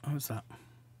 How's that?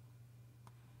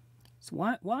 It's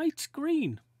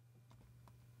widescreen.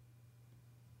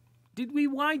 Did we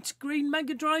widescreen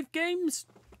Mega Drive games?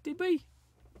 Did we?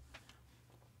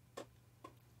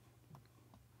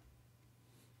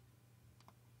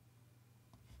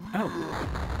 Oh.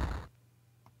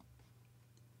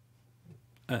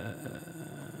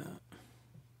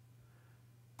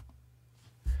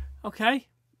 Okay.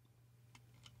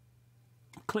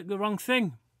 Click the wrong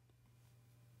thing.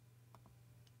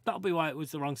 That'll be why it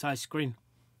was the wrong size screen.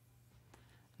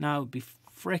 Now it'd be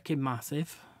freaking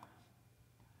massive.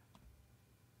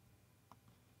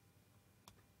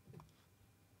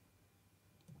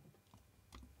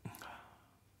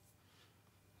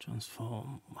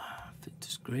 Transform, fit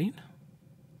to screen.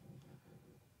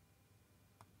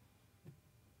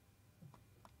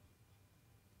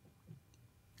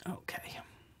 Okay.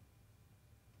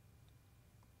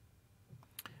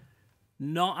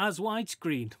 Not as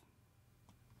widescreen.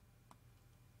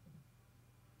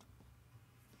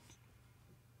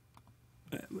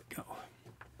 There we go.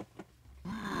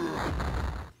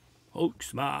 Hulk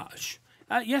smash.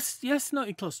 Yes,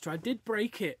 Naughty Cluster, I did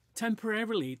break it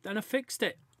temporarily, then I fixed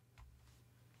it.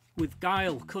 With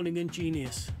guile, cunning and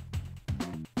genius.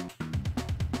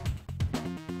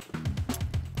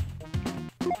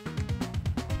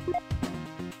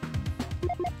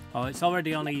 Oh, it's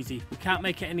already on easy. We can't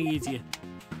make it any easier.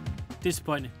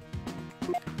 Disappointing.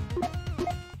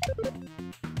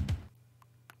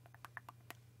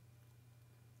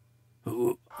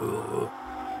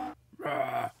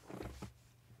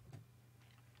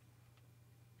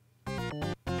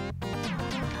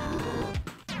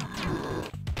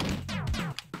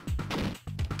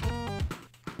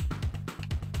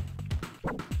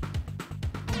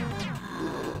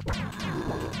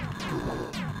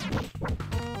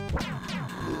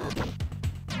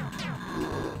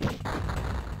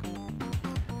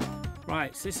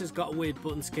 Right, so this has got a weird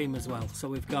button scheme as well. So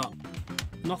we've got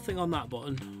nothing on that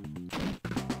button,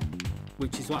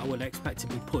 which is what I would expect to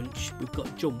be punch. We've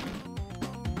got jump.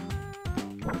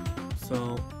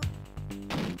 So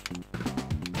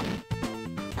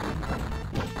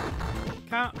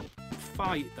can't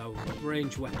fight though,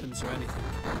 range weapons or anything.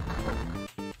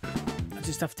 I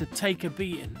just have to take a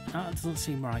beating. That doesn't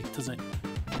seem right, does it?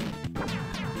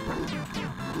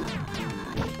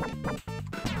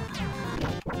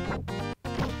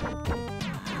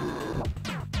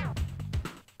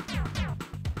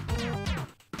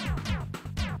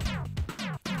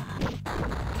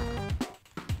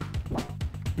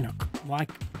 No, why?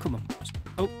 Come on.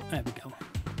 Oh, there we go.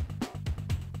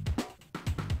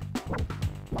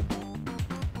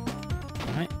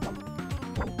 Right.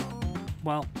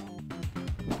 Well,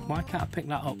 why can't I pick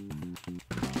that up?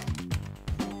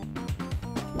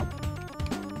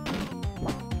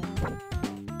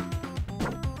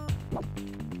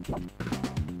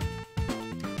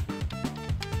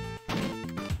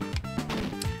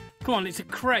 Come on, it's a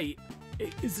crate.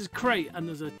 It's a crate and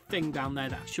there's a thing down there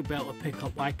that I should be able to pick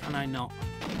up. Why can I not?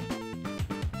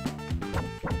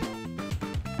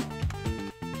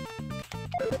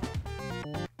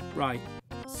 Right,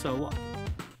 so what?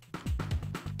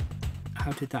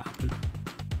 How did that happen?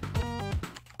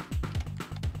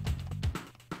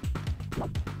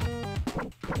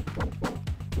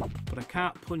 But I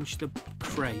can't punch the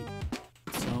crate.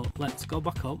 So let's go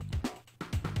back up.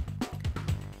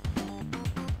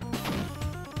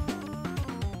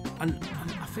 And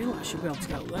I feel like I should be able to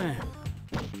get up there.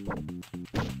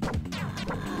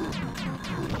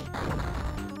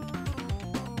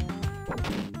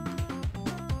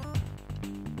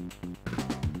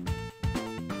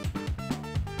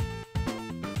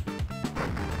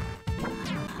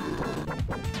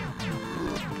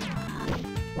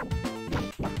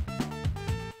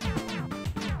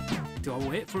 Do I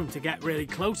wait for him to get really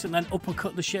close and then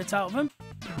uppercut the shit out of him?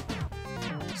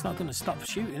 It's not going to stop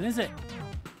shooting, is it?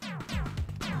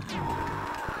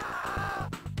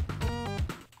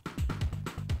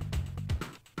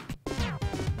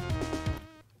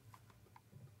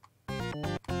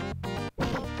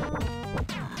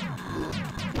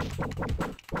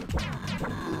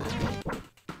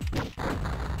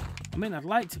 I mean, I'd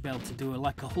like to be able to do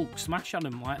like a Hulk smash on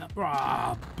him, like that.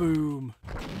 Rah, boom.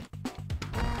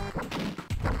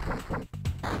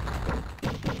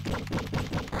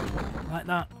 Like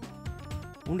that.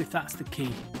 I wonder if that's the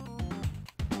key.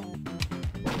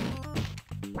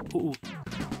 Ooh.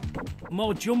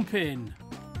 More jumping.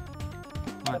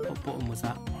 Right, what button was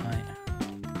that? Right.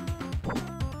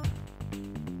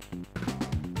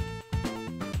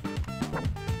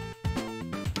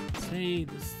 See,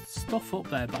 there's stuff up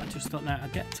there, but I just don't know how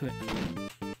to get to it.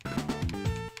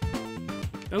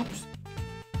 Oops.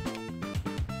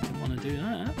 Didn't want to do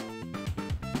that.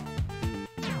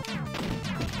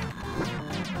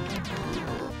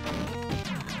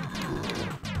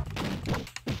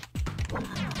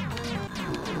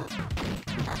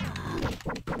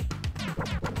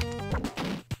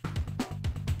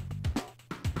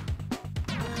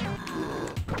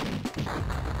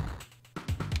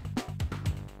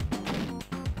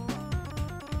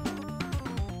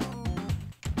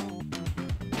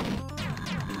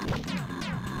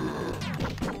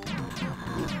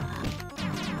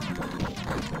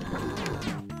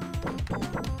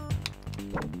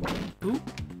 Ooh.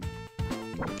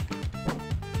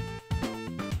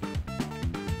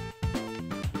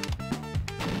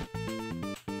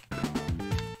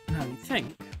 Now you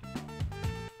think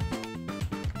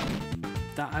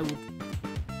that I would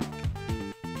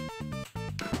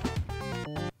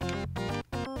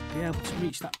be able to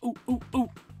reach that. Ooh, ooh, ooh.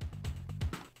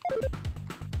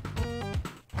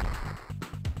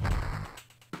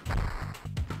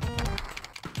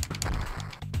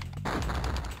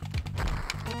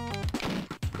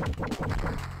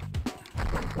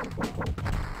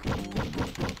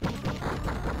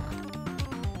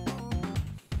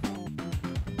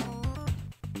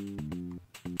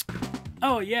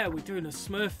 Oh yeah, we're doing a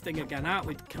Smurf thing again, aren't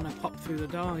we? Can I pop through the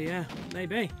door? Yeah,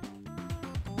 maybe.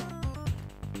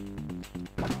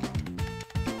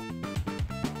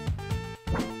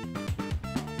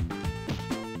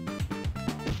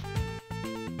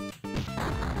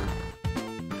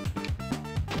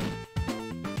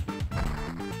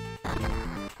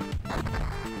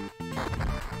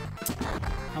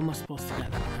 How am I supposed to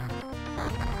get that now?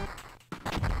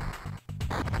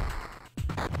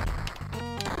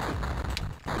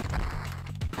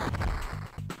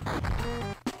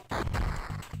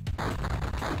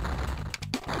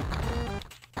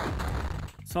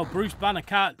 So Bruce Banner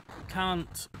can't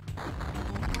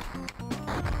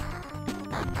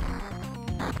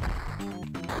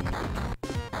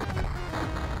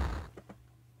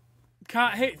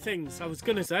hit things, I was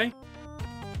gonna say.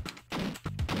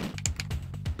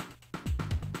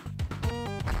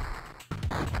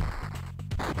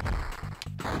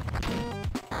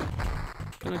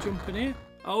 Can I jump in here?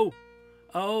 Oh,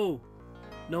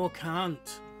 no I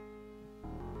can't.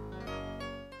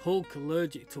 Hulk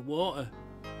allergic to water.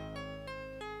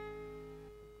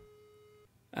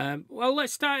 Well,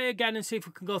 let's start it again and see if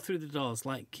we can go through the doors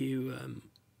like you,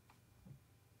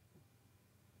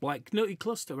 like Nutty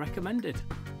Cluster recommended.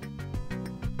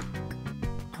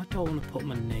 I don't want to put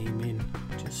my name in,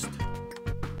 just...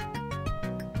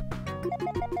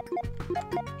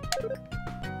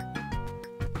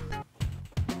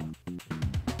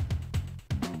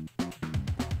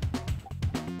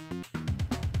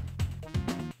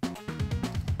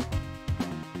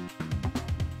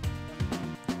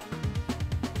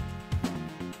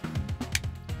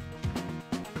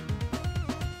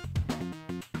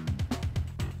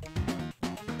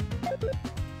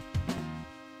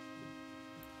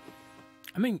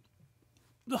 I mean,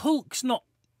 the Hulk's not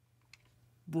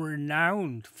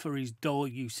renowned for his door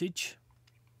usage.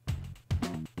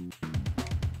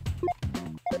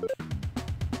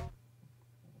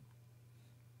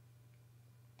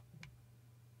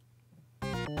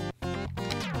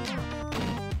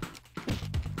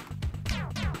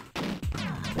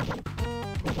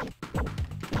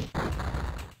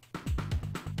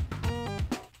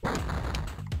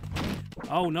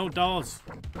 Oh, no doors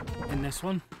in this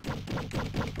one.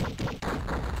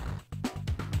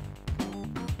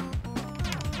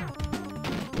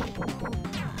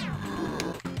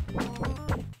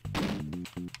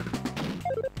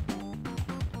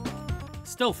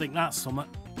 Still think that's something.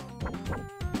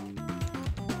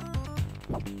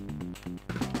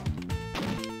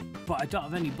 But I don't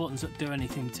have any buttons that do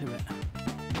anything to it.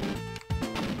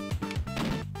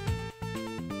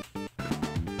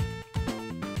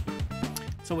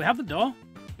 So we have the door.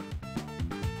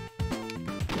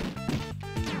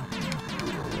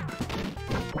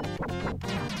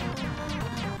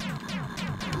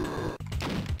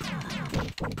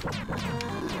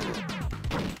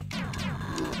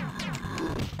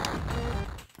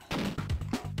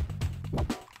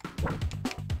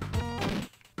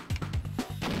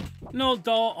 No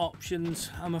door options,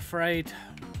 I'm afraid.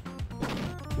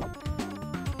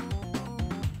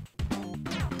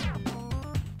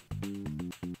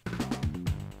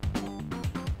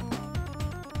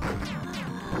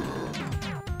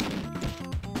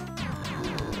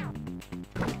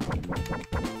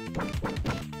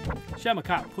 Shame I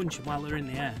can't punch them while they're in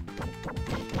the air.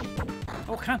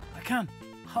 Oh, I can.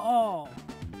 Oh.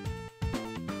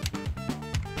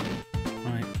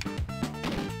 Right.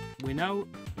 We know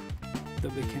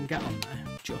that we can get on there,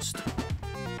 just.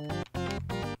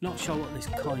 Not sure what this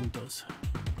coin does.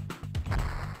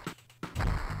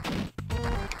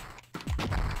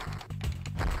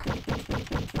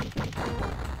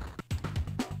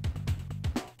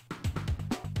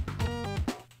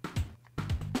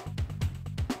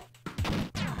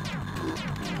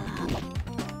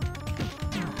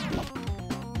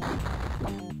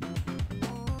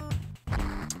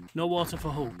 No water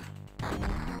for Hulk.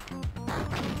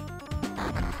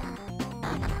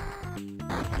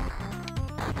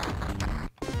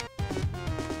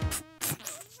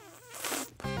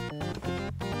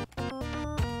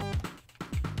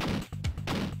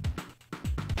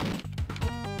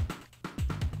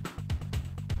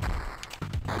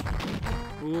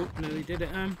 Oh, nearly did it,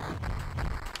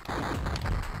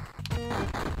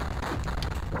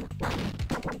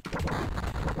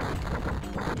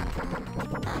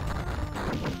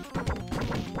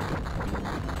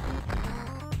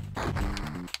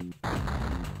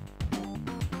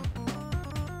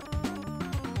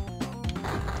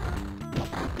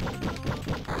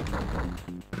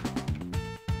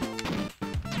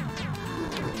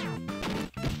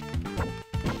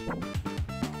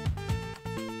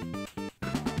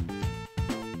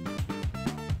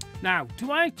 Now,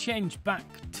 do I change back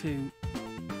to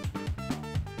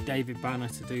David Banner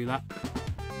to do that?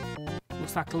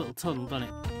 Looks like a little tunnel, doesn't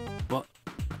it? But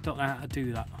I don't know how to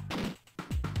do that.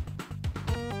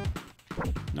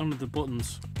 None of the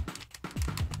buttons.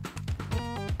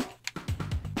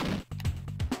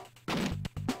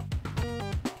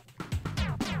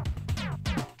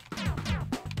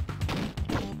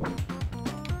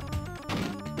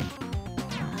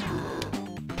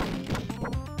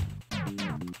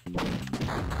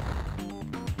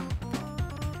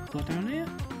 Go down here.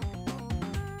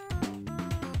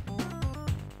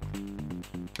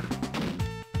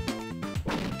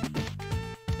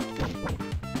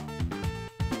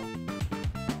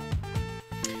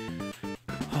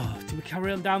 Oh, do we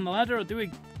carry on down the ladder or do we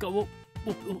go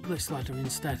up this ladder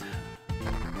instead?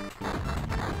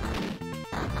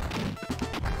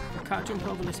 Can't jump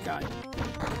over this guy.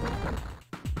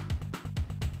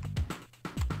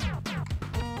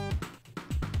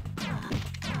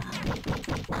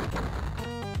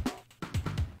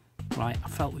 Right, I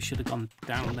felt we should have gone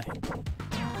down there.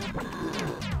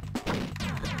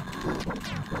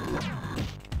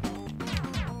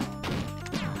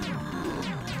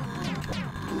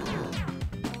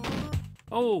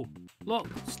 Oh, look,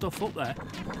 stuff up there.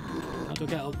 How do I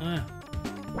get up there?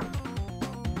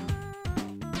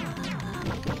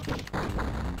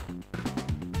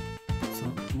 So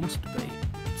it must be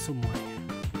some way.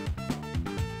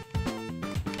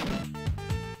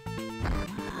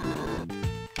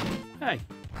 Hey,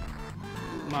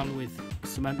 man with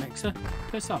cement mixer,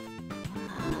 piss off.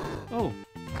 Oh.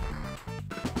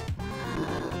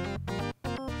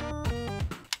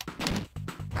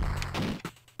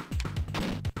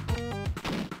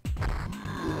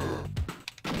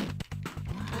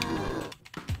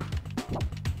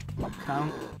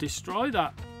 Can't destroy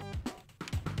that.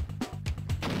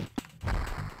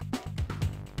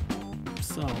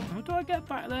 So, how do I get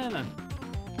back there then?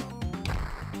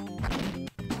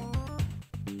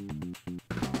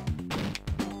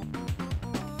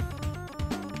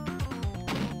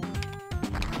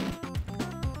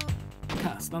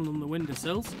 can't stand on the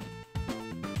windowsills.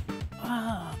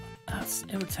 Ah, that's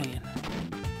irritating.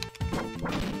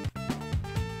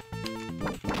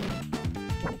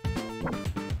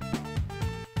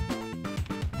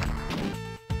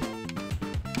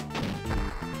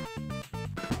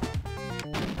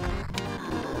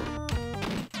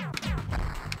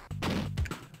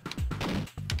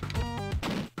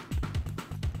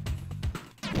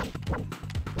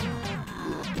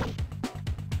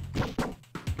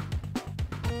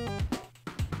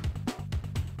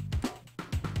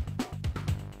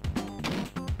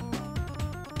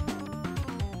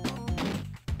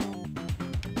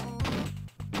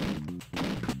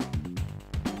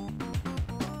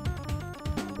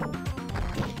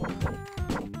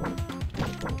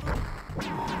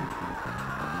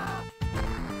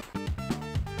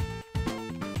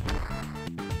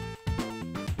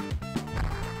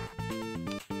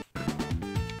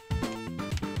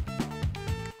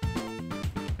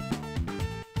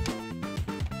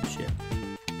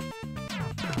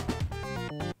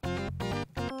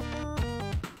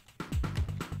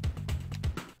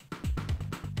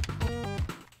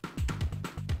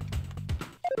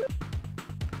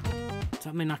 Does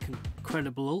that mean I can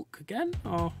Incredible Hulk again,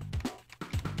 or...?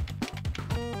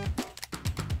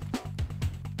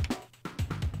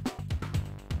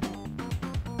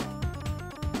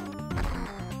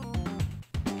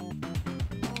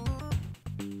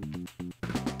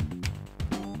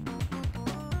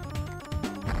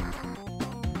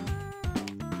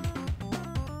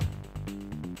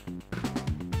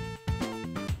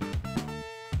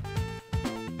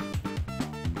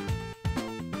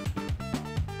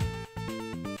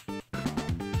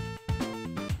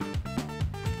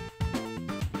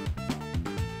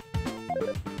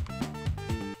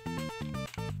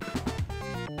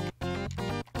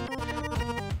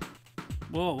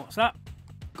 Whoa, what's that?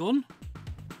 Gun?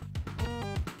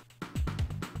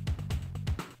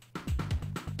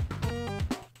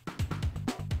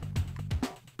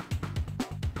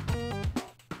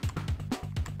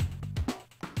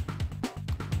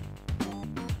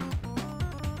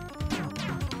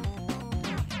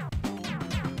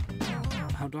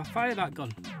 How do I fire that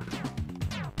gun?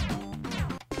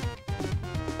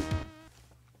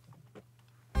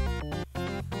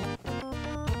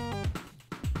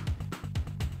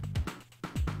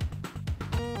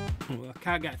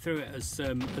 Can't get through it as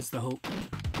the Hulk.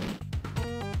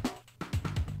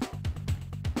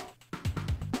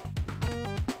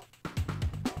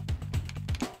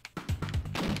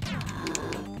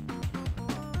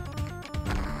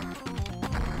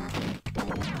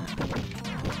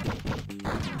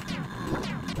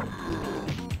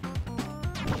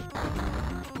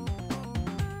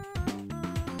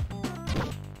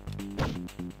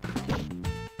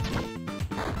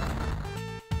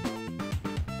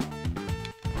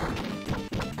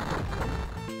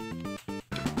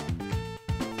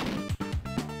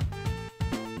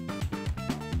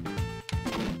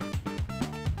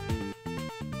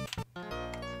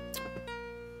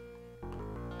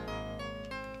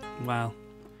 Well,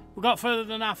 we got further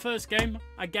than our first game,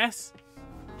 I guess.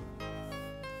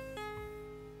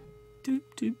 Doop,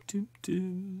 doop, doop,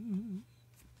 doop.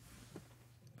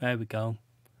 There we go.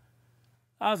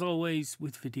 As always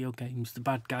with video games, the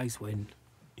bad guys win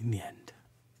in the end.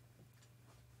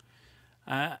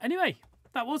 Anyway,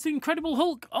 that was the Incredible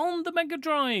Hulk on the Mega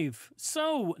Drive.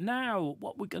 So now,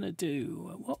 what we're gonna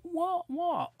do? What?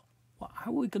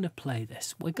 How are we gonna play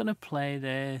this? We're gonna play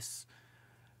this.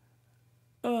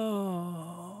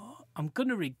 Oh, I'm going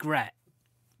to regret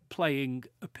playing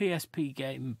a PSP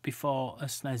game before a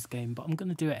SNES game, but I'm going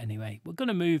to do it anyway. We're going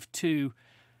to move to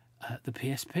the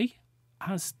PSP,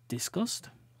 as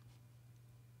discussed.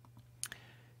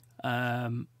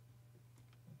 We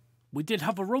did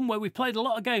have a run where we played a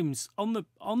lot of games on the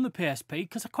PSP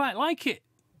because I quite like it.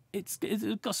 It's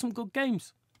got some good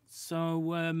games. So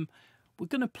we're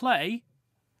going to play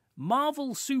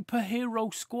Marvel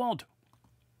Superhero Squad.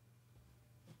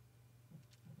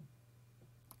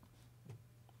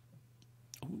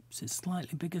 Oops, it's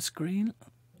slightly bigger screen.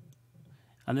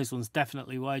 And this one's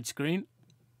definitely widescreen.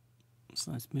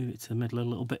 So let's move it to the middle a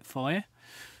little bit for you.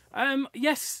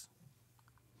 Yes.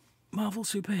 Marvel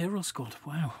Superhero Squad.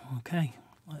 Wow, okay.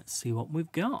 Let's see what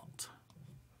we've got.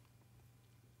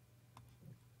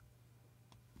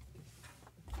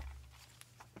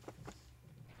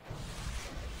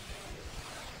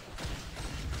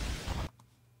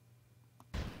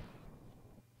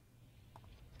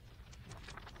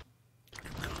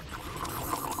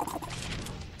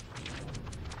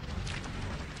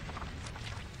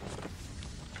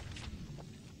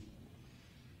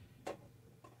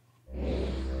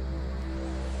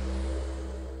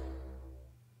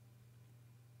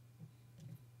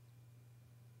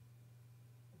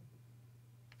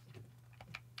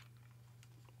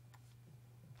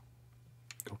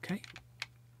 Okay.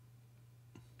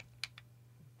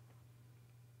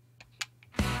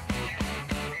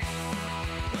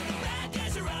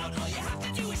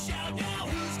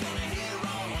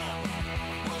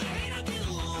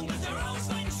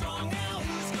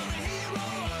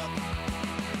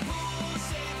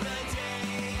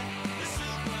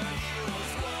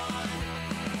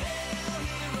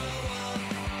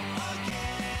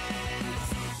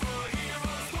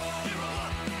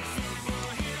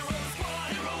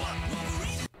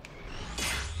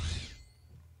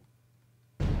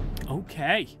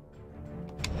 Okay.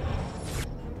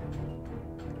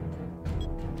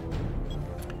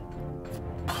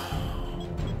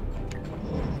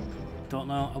 Don't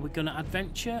know. Are we going to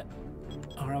adventure?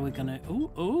 Or are we going to...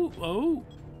 Oh.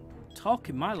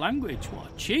 Talking my language.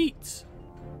 What a cheat.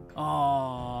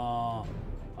 Oh,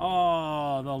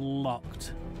 they're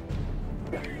locked.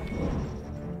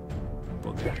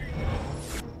 Bugger.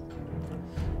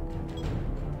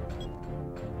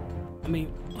 I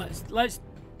mean, let's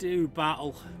do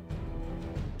battle.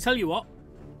 Tell you what,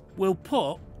 we'll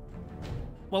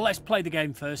let's play the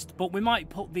game first, but we might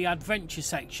put the adventure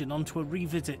section onto a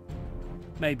revisit,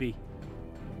 maybe.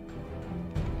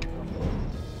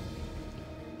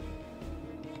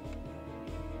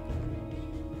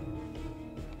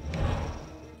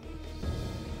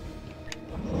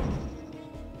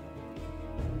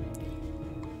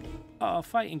 Oh,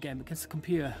 fighting game against the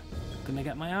computer. Gonna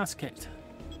get my ass kicked.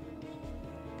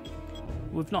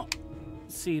 We've not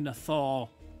seen a Thor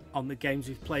on the games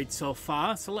we've played so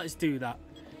far, so let's do that.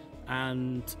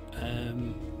 And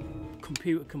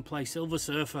computer can play Silver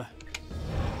Surfer.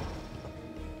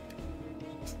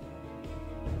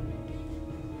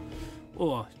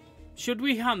 Or should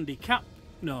we handicap?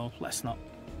 No, let's not.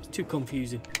 It's too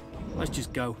confusing. Let's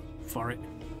just go for it.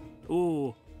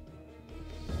 Oh.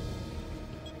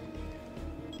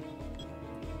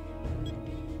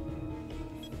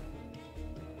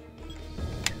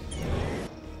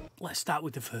 Let's start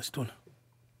with the first one.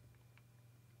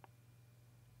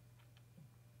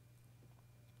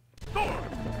 Thor!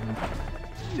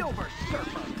 Silver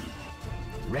Surfer!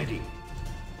 Ready.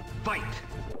 Fight!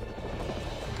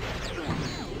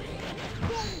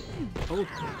 Oh.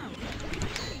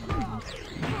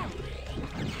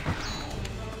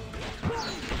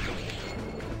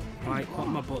 Right, what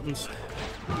are my buttons?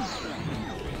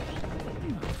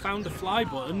 Found the fly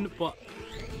button, but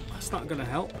that's not going to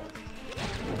help.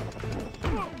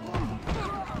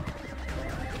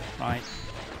 Right.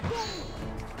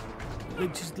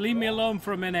 Just leave me alone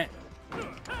for a minute.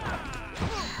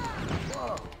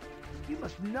 Whoa, you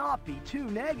must not be too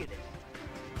negative.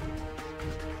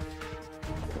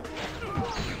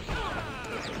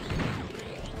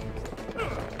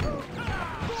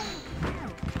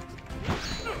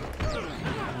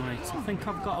 Right, I think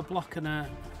I've got a block and a...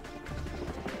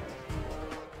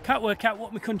 Can't work out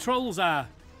what my controls are.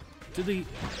 Do the...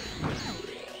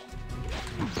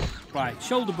 Right,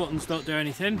 shoulder buttons don't do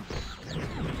anything.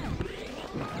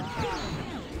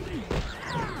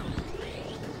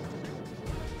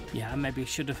 Yeah, maybe I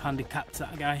should have handicapped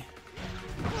that guy.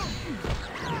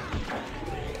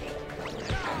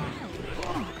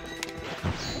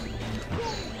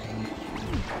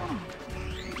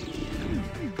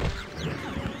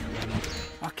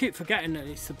 I keep forgetting that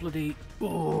it's the bloody...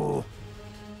 Oh.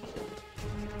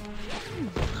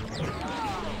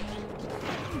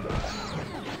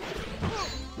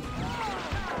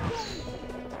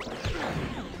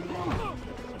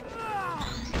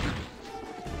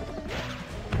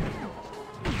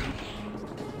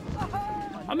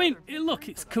 I mean, look,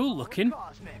 it's cool looking.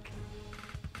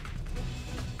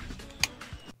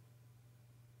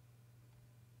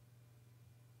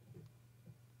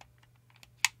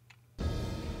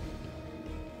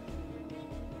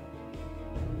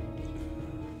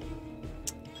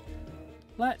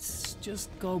 Let's just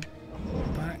go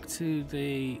back to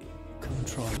the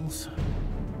controls.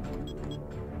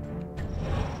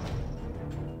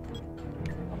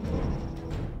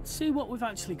 See what we've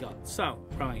actually got. So,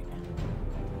 right.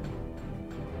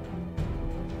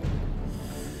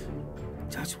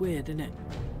 That's weird, isn't it?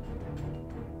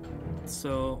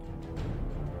 So...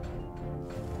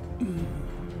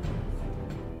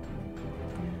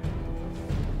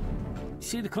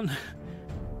 See the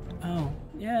Oh,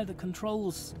 yeah, the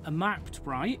controls are mapped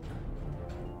right,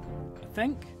 I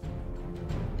think.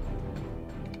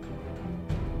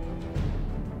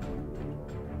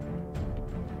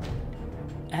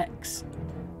 X,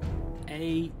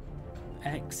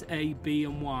 A, B,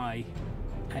 and Y.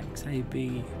 X, A,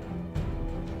 B.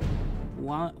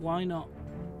 Why not?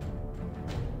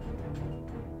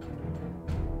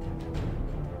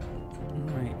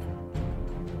 Right.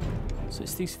 So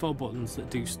it's these 4 buttons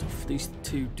that do stuff. These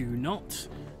 2 do not.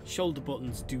 Shoulder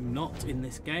buttons do not in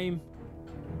this game.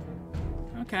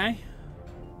 Okay.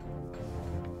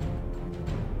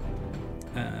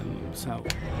 So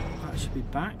that should be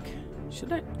back,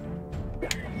 should it?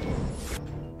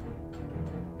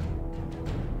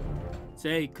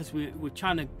 See, because we're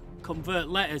trying to convert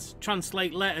letters,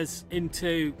 translate letters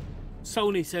into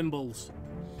Sony symbols.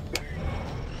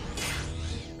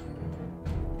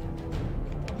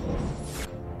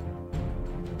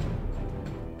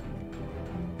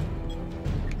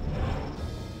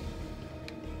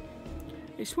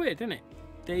 It's weird, isn't it?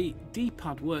 The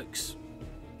D-pad works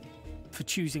for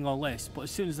choosing all this, but as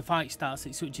soon as the fight starts,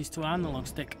 it switches to an analog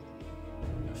stick.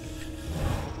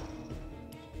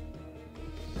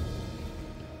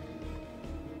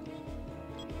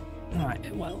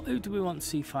 Right, well, who do we want to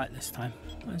see fight this time?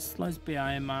 Let's be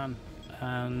Iron Man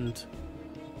and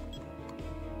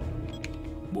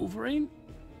Wolverine.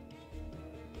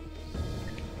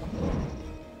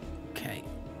 Okay,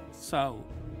 so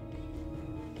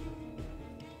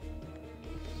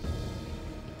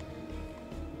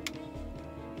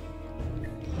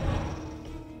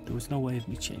there was no way of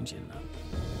me changing that.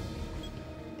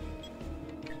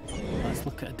 Let's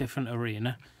look at a different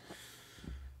arena.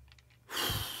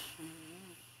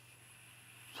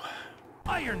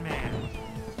 Iron Man.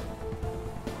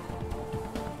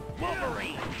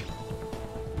 Wolverine.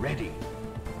 Ready.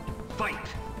 Fight.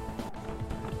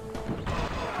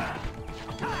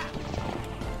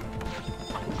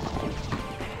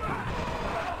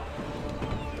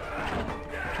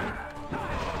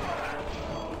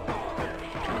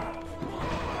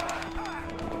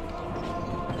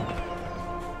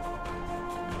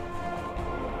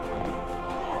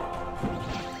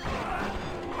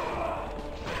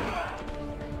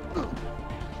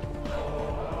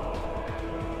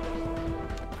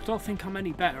 I don't think I'm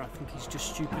any better, I think he's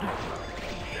just stupider.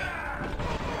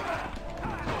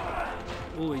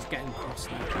 Always getting cross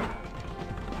now.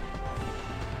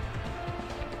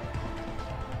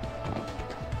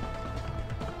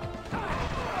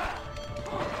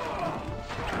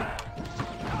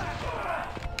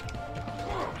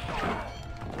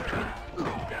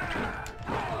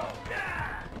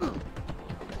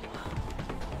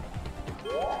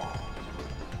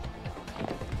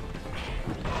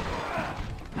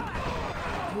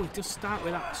 Just start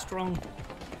with that strong.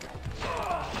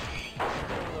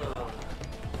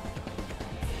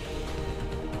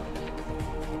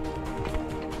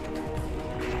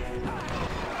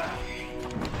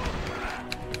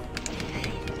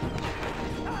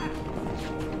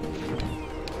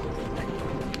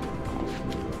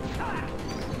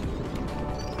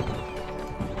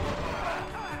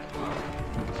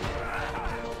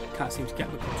 Can't seem to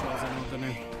get the controls in order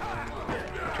now.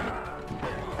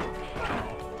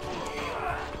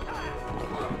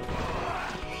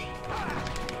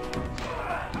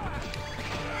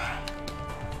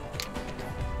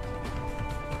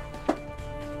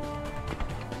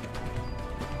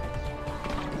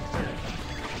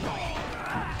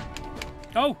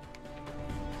 Oh!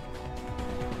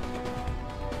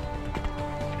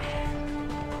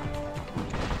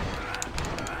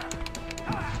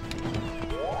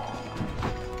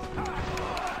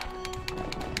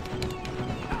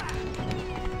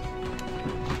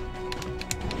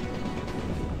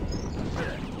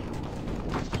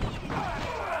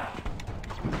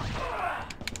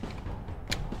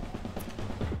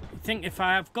 I think if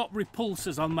I have got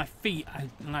repulsors on my feet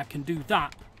and I can do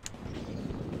that,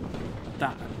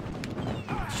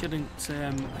 I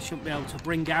shouldn't be able to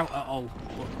bring out at all,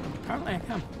 but apparently I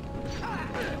can.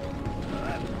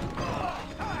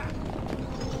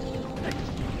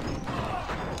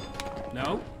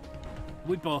 No,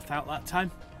 we both out that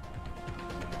time.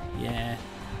 Yeah.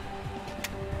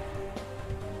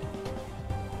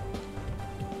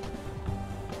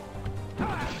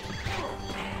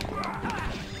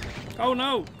 Oh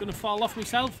no, gonna fall off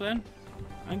myself then.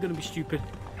 I'm gonna be stupid.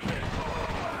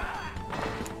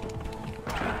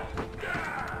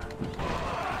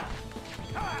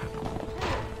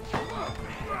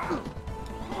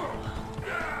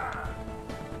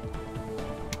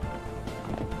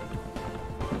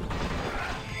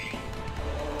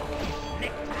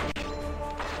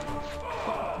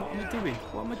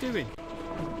 What am I doing?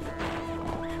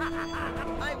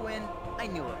 I win. I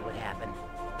knew it would happen.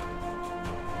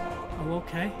 Oh,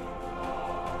 okay.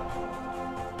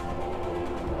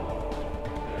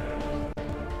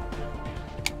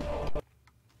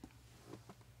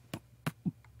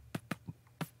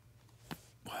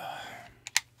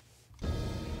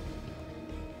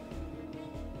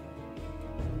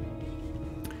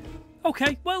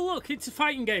 Okay, well look, it's a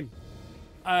fighting game.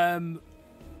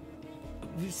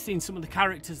 We've seen some of the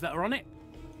characters that are on it,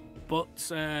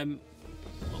 but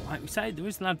like we say, there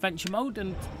is an adventure mode,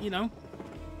 and you know,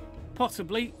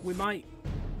 possibly we might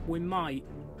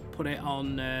put it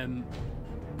on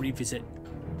revisit.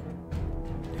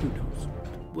 Who knows?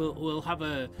 We'll have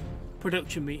a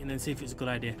production meeting and see if it's a good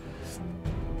idea.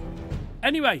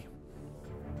 Anyway,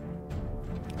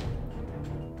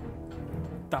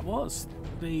 that was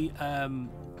the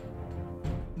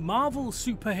Marvel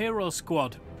Superhero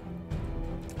Squad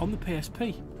on the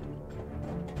PSP.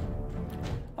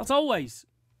 As always,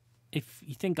 if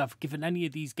you think I've given any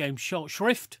of these games short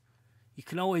shrift, you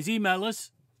can always email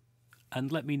us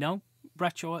and let me know.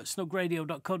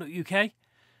 retro@snugradio.co.uk.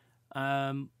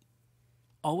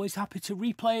 Always happy to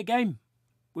replay a game.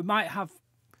 We might have...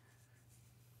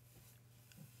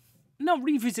 No,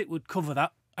 revisit would cover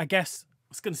that, I guess. I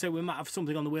was going to say we might have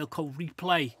something on the wheel called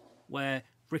replay, where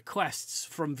requests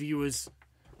from viewers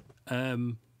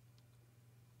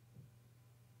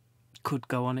could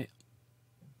go on it.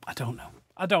 I don't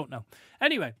know.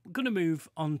 Anyway, we're going to move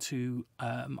on to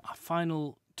our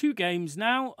final two games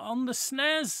now on the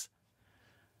SNES.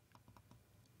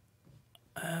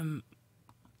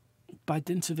 By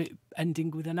dint of it ending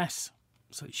with an S.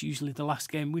 So it's usually the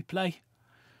last game we play.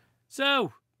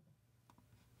 So,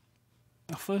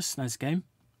 our first SNES game.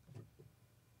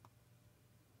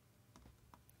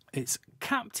 It's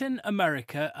Captain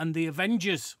America and the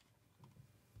Avengers.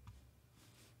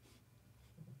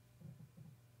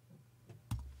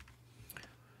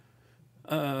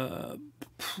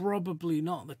 Probably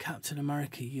not the Captain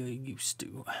America you're used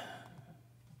to.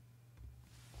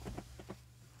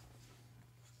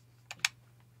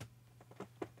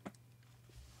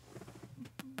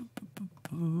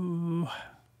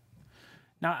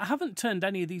 Now, I haven't turned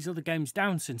any of these other games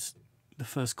down since the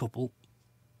first couple,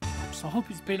 so I hope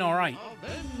it's been alright.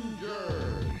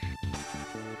 Avengers.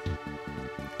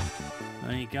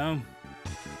 There you go.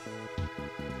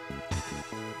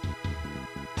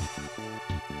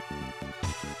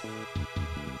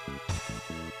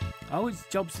 Oh, his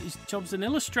job's an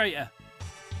illustrator.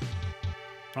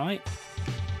 Right.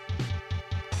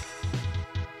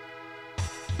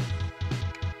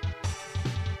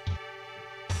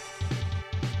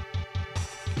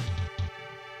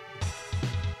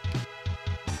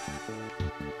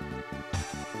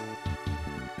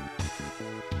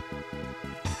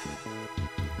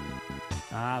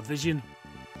 Ah, Vision.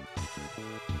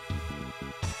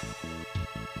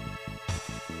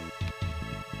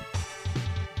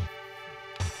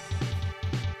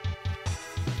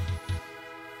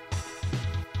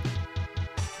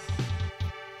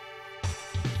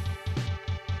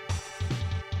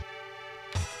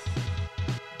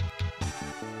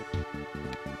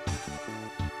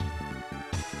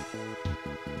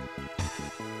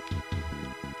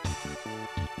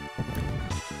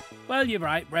 Well, you're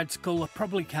right, Red Skull. I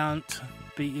probably can't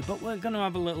beat you, but we're going to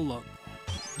have a little look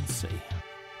and see.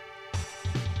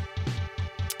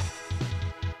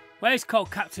 Well, it's called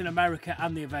Captain America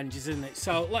and the Avengers, isn't it?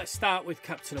 So let's start with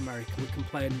Captain America. We can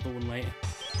play another one later.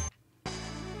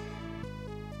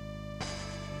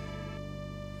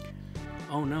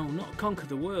 Oh no, not conquer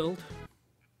the world.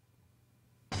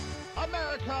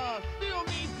 America still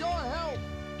needs your help.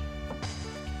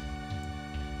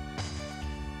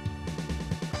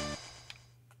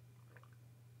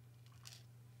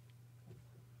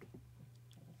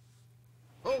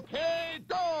 Okay,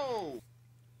 go!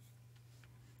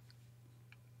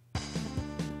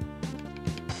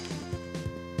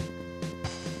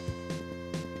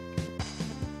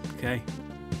 Okay.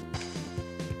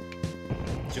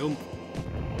 Jump.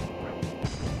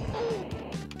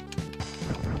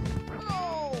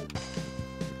 No!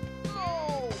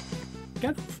 No!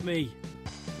 Get off me.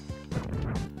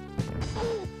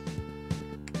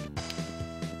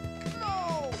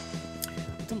 No!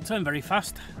 Don't turn very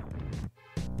fast.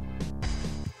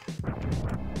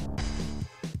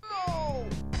 No!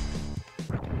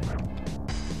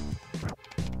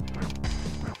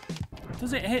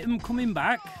 Does it hit him coming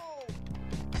back?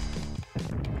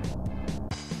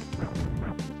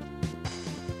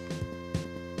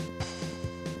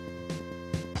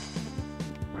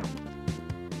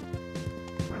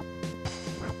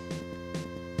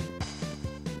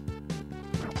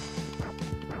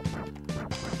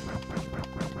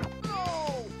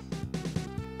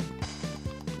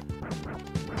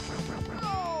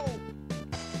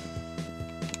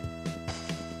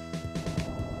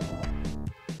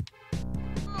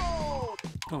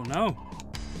 Oh no.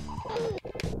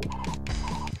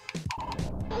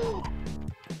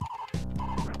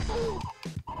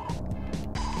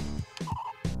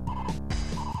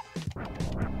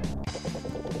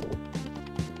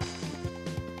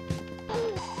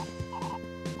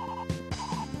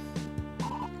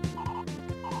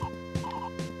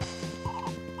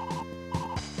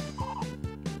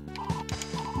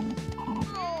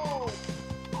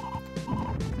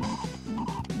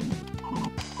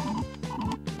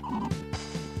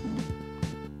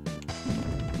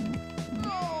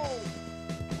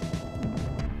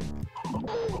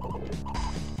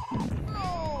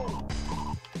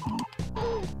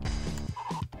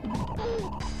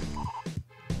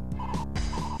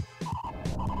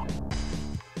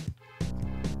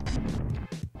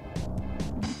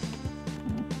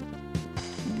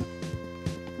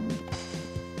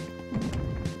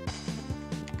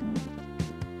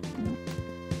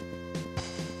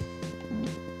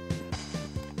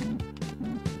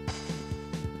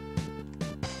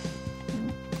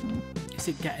 Is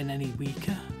it getting any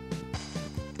weaker?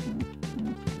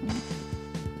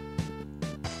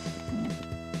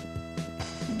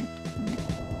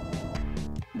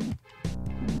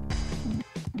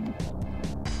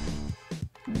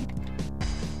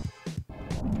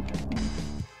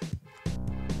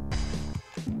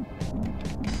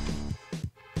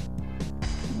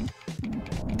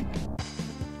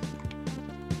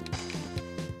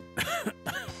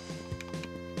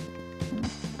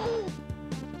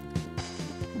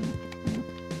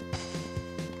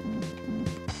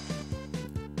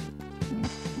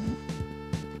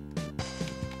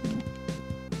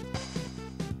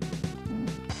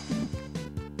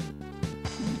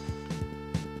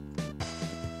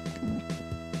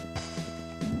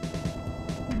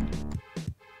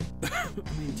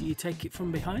 I mean, do you take it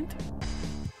from behind?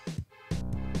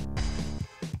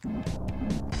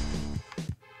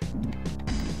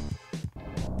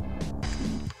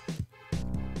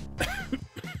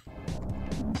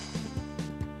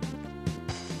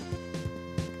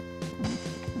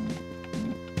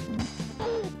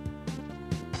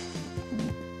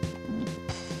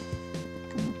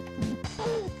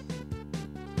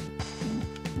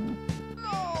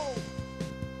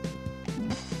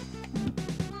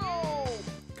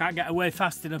 Can't get away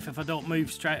fast enough if I don't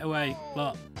move straight away.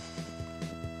 Look.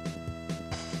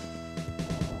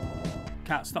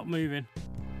 Can't stop moving.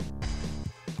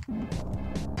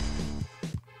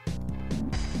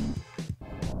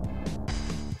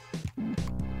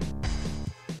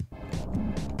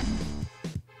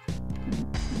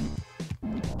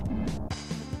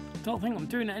 Don't think I'm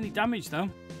doing any damage though.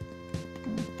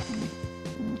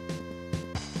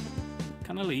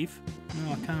 Can I leave?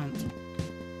 No, I can't.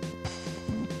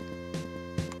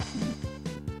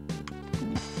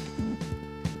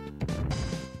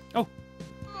 Oh!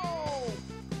 No!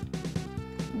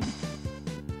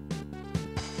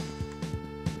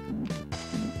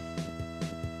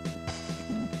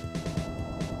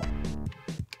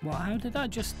 What? How did I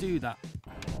just do that?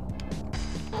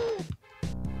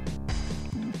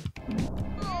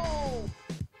 No!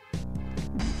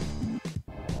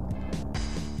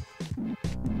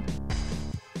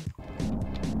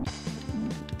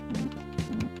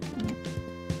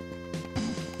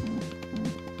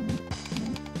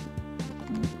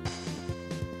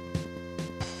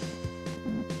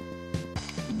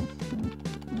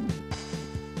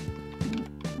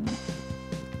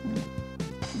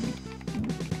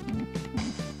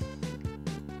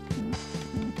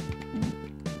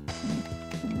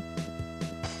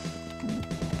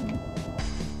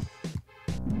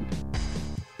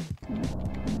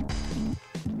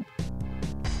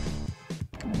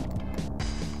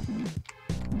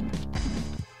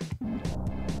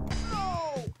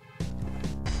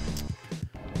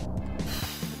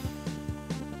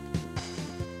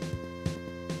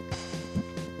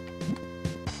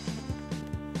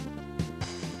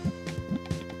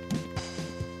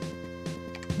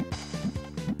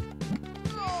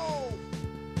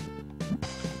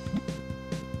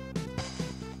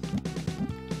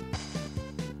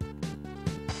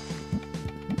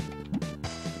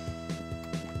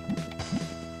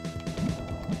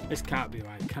 This can't be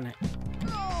right, can it?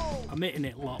 No! I'm hitting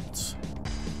it lots.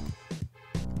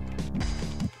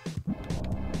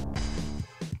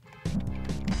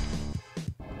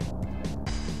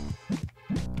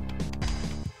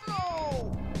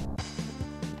 No!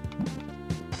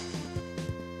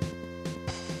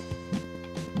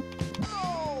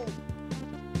 No!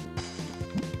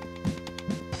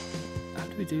 How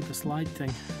do we do the slide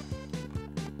thing?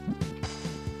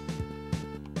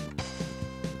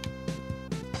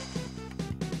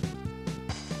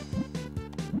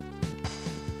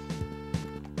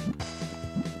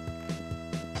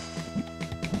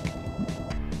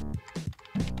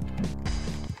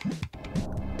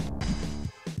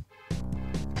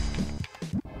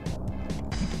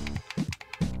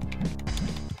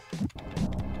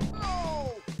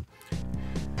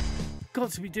 Got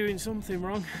to be doing something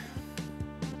wrong.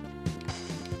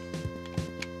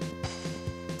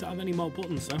 Don't have any more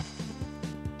buttons though.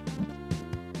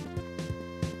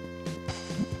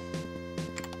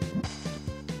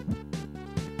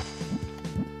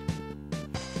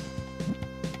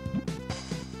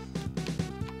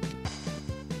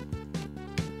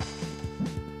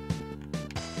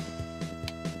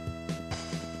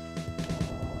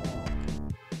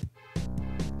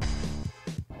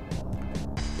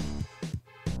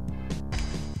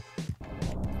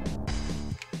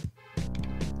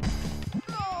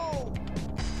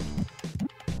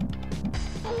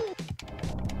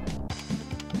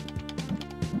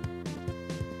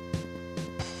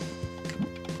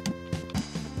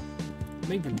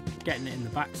 Moving getting it in the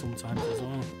back sometimes as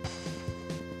well.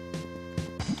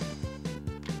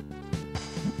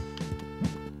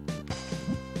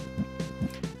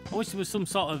 I wish there was some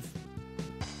sort of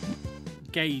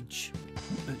gauge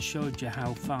that showed you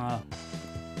how far.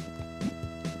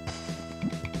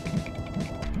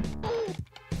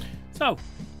 So,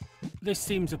 this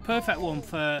seems a perfect one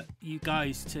for you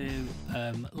guys to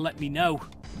let me know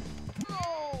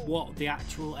what the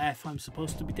actual F I'm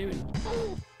supposed to be doing.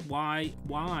 Why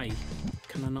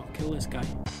can I not kill this guy?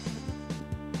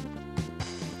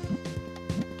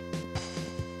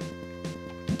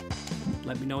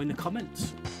 Let me know in the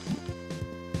comments.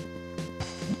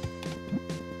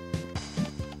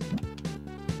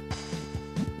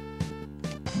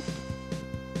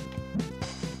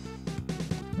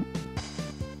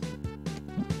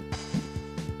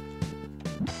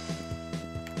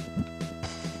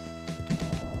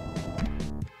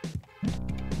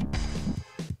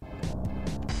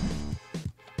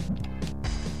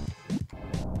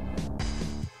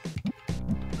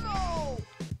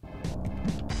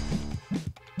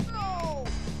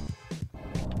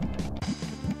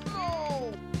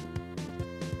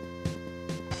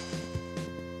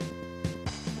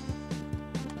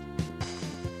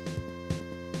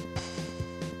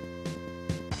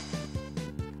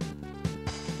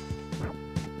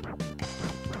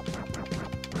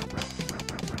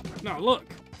 Now look,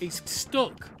 he's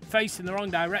stuck facing the wrong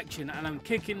direction and I'm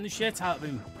kicking the shit out of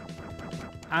him.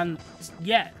 And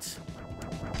yet,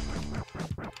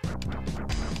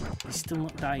 he's still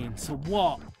not dying. So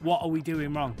what are we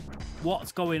doing wrong?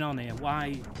 What's going on here?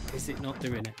 Why is it not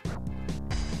doing it?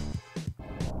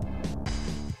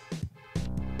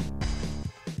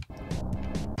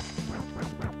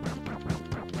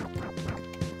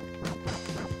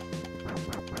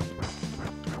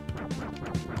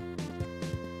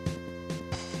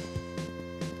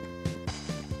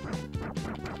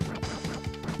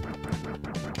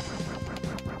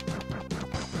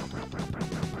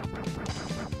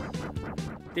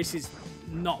 This is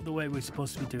not the way we're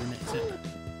supposed to be doing it, is it?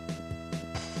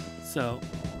 So,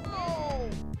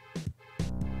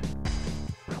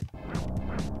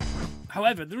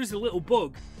 however, there is a little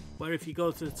bug where if you go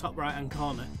to the top right hand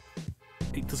corner,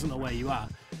 it doesn't know where you are.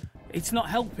 It's not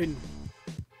helping.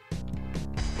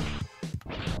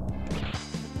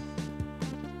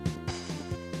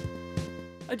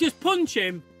 I just punch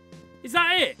him. Is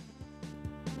that it?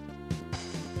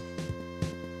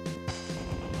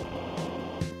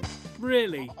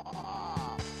 Really?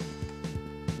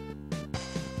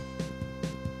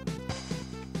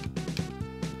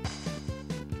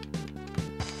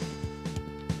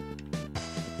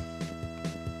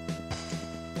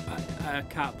 I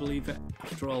can't believe it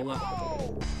after all that.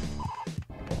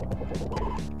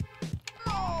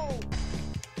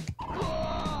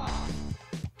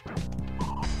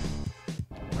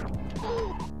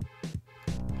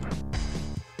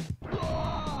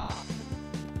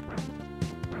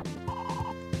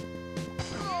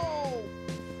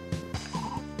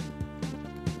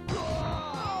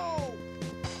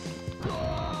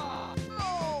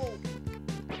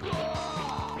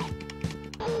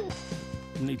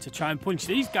 Need to try and punch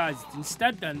these guys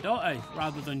instead then, don't I?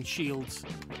 Rather than shields.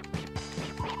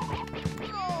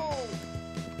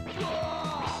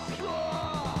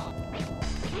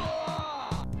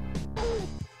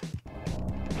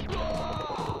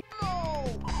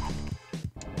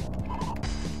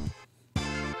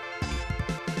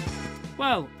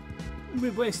 Well,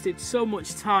 we've wasted so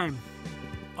much time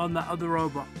on that other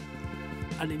robot.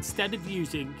 And instead of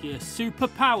using your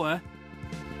superpower,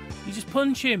 you just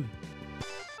punch him.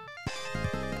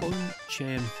 Punch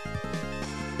him.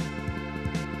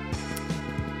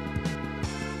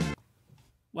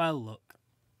 Well, look.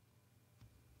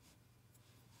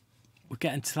 We're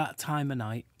getting to that time of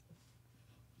night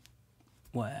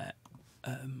where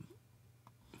I'm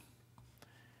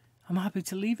happy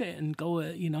to leave it and go,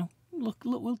 you know, look,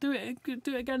 we'll do it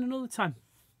again another time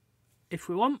if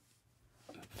we want.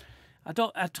 I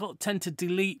don't tend to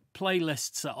delete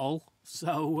playlists at all,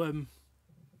 so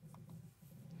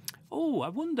oh, I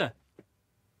wonder.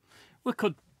 We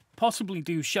could possibly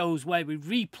do shows where we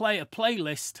replay a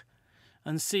playlist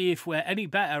and see if we're any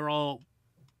better or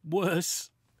worse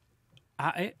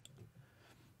at it.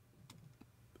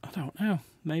 I don't know,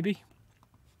 maybe.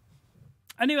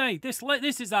 Anyway, this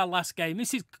is our last game.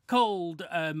 This is called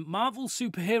Marvel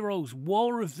Superheroes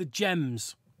War of the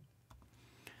Gems.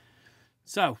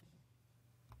 So,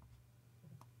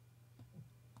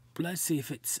 let's see if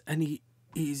it's any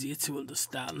easier to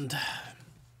understand.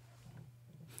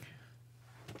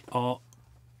 Or,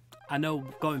 I know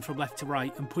going from left to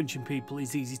right and punching people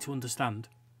is easy to understand.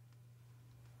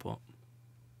 But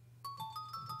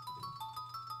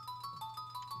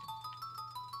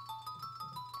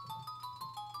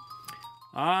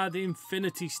Ah, the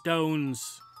Infinity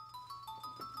Stones.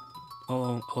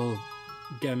 Oh,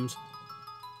 gems.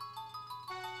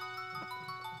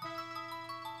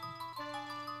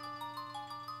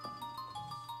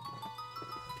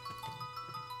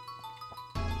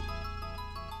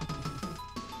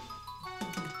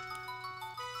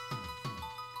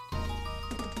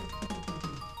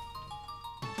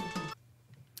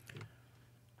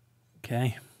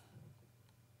 Okay.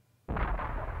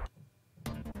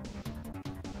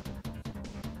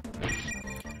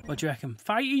 What do you reckon?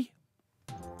 Fighty?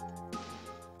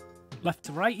 Left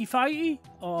to righty fighty?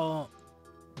 Or...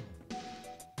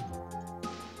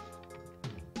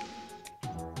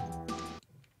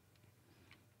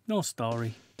 no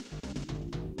story.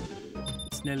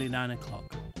 It's nearly 9 o'clock.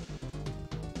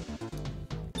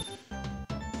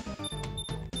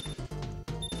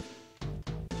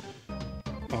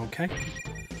 Okay.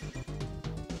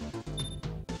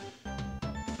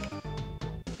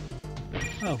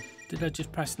 Oh, did I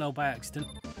just press no by accident?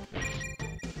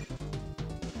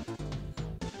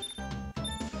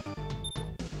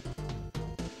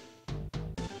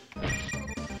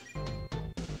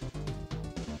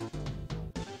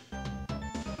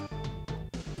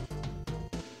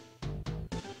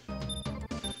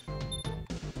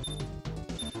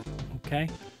 Okay,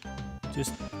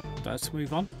 just let's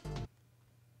move on.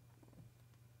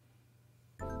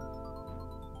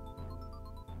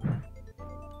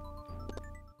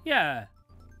 Yeah,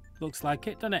 looks like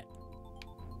it, doesn't it?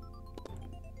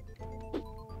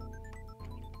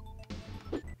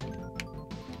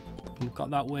 We've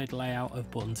got that weird layout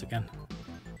of buttons again.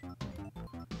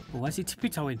 Oh, where's he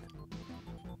tippy-toeing?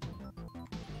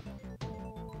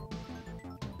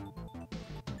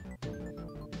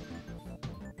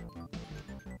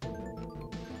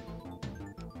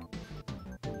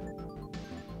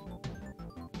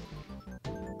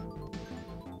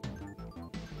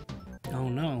 Oh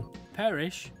no,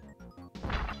 perish.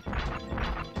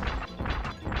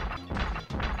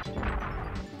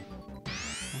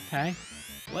 Okay,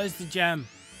 where's the gem?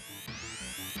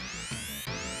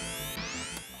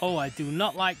 Oh, I do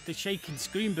not like the shaking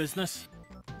screen business.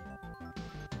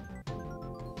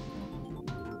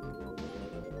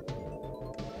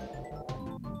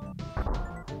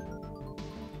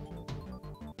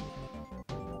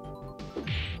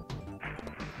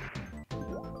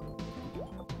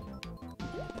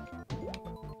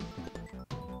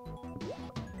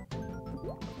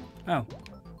 Oh.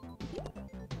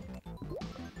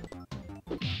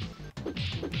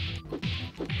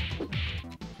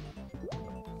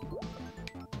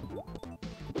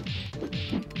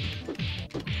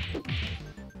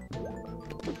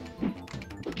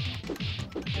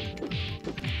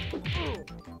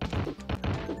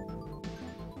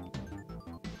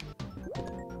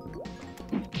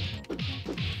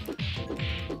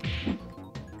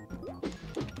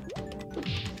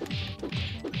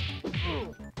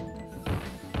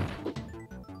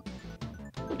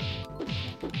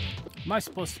 Am I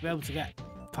supposed to be able to get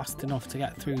fast enough to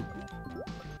get through?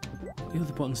 The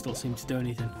other buttons don't seem to do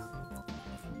anything.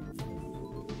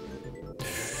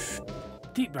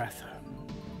 Deep breath.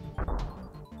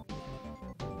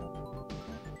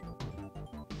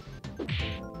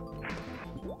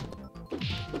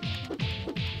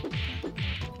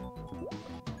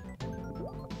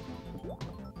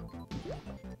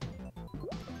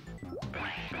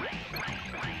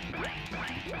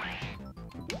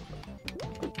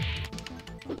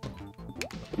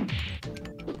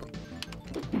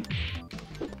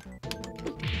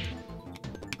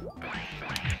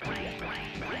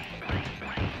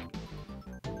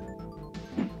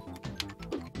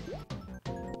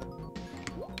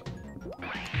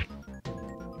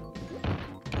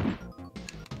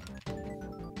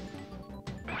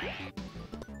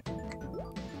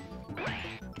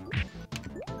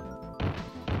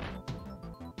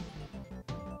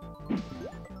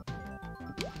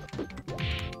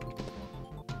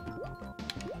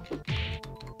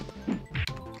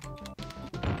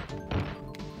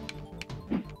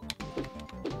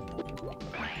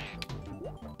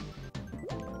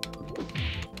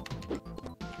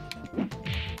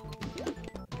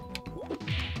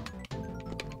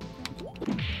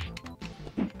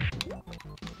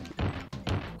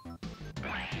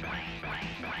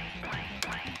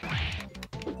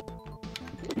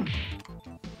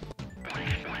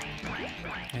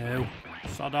 Oh,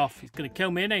 sod off. He's going to kill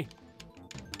me, isn't he?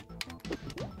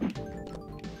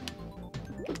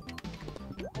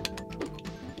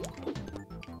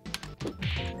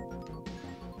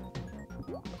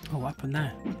 Oh, what happened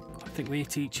there? I think we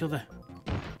hit each other.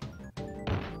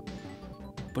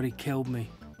 But he killed me.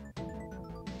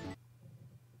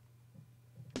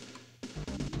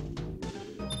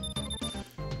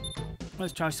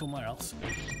 Let's try somewhere else.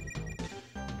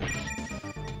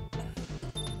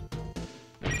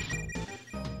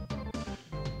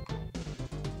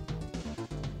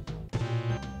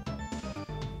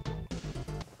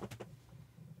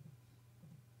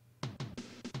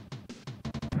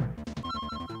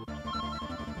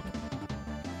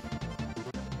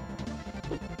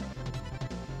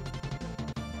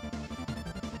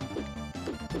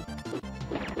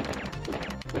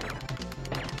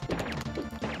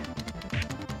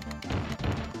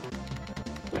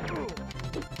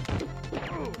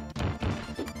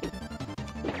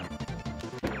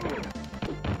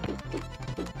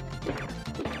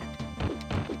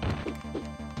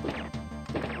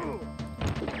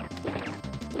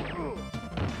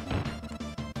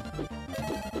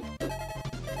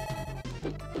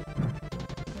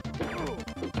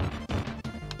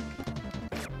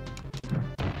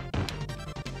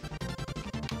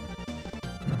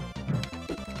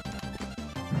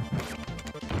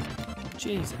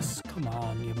 Jesus, come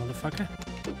on, you motherfucker.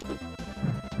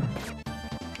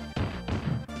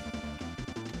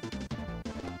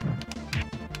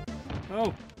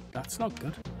 Oh, that's not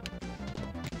good.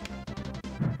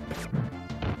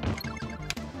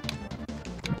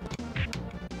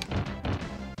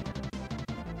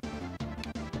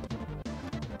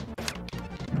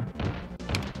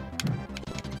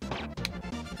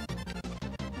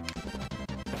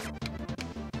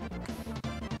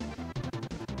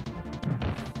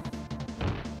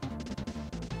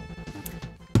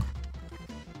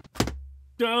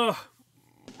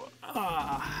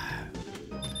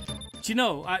 Do you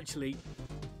know, actually,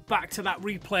 back to that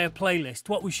replay a playlist,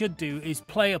 what we should do is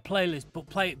play a playlist, but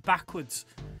play it backwards.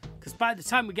 Because by the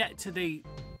time we get to the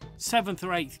 7th or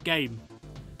 8th game,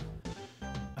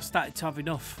 I started to have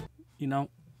enough, you know.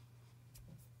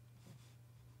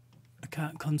 I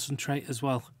can't concentrate as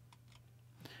well.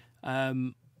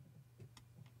 But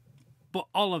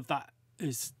all of that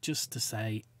is just to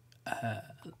say,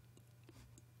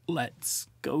 let's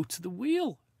go to the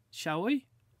wheel, shall we?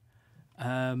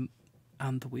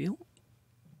 And the wheel.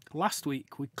 Last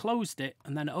week we closed it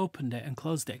and then opened it and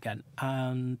closed it again,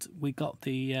 and we got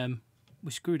the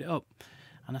we screwed it up.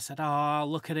 And I said, "Oh,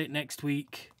 I'll look at it next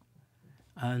week."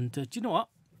 And do you know what?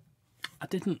 I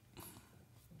didn't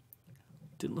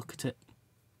look at it.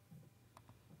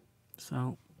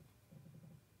 So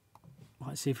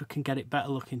let's see if we can get it better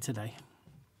looking today.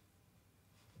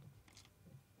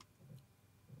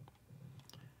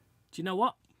 Do you know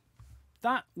what?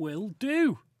 That will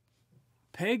do.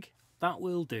 Pig, that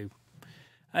will do.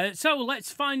 So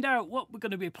let's find out what we're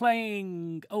going to be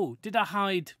playing. Oh, did I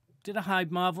hide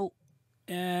Marvel?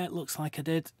 Yeah, it looks like I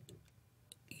did.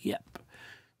 Yep.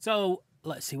 So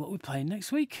let's see what we're playing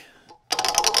next week.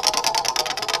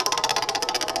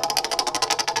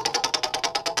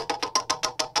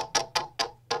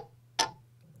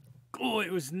 Oh,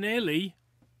 it was nearly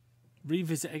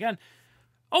revisit again.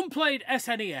 Unplayed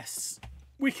SNES.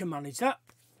 We can manage that.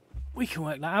 We can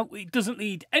work that out. It doesn't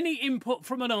need any input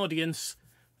from an audience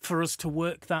for us to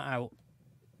work that out.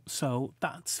 So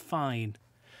that's fine.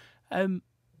 But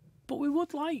we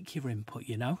would like your input,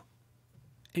 you know.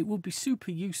 It would be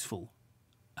super useful.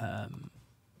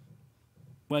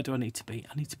 Where do I need to be?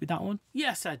 I need to be that one?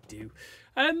 Yes, I do.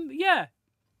 Yeah.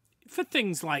 For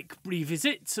things like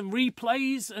revisits and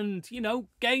replays and, you know,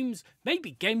 games.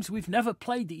 Maybe games we've never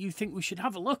played that you think we should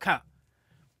have a look at.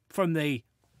 From the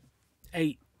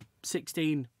 8,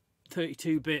 16,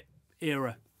 32-bit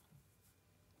era.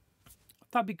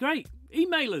 That'd be great.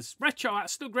 Email us,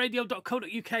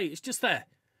 retro@snugradio.co.uk. It's just there.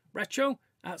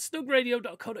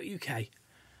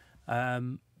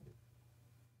 retro@snugradio.co.uk.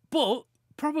 But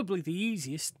probably the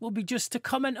easiest will be just to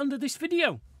comment under this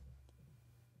video.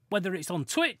 Whether it's on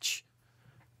Twitch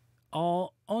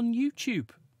or on YouTube.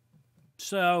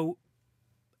 So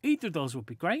either of those would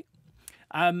be great.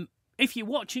 If you're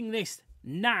watching this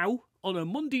now on a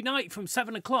Monday night from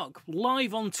 7 o'clock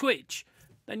live on Twitch,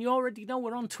 then you already know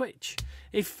we're on Twitch.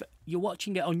 If you're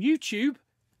watching it on YouTube,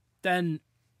 then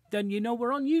you know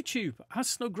we're on YouTube. It has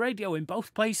Snug Radio in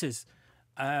both places.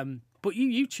 But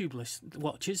you YouTube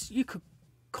watchers, you could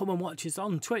come and watch us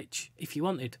on Twitch if you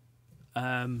wanted.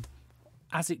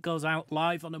 As it goes out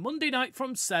live on a Monday night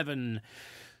from 7.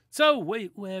 So we're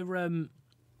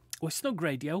Snug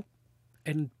Radio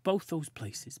in both those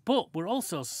places, but we're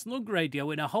also Snug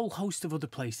Radio in a whole host of other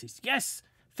places. Yes,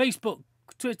 Facebook,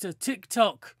 Twitter,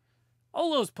 TikTok,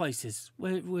 all those places.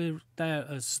 We're there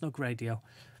as Snug Radio,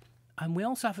 and we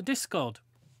also have a Discord.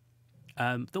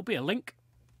 There'll be a link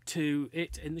to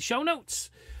it in the show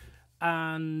notes,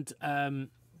 and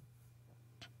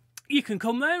you can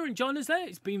come there and join us there.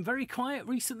 It's been very quiet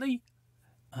recently.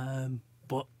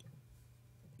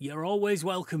 you're always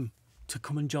welcome to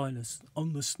come and join us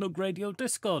on the Snugradio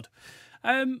Discord.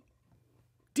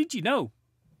 Did you know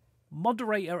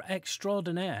moderator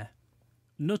extraordinaire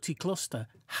Nutty Cluster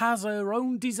has her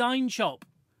own design shop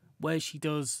where she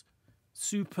does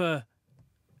super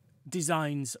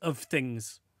designs of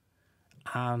things,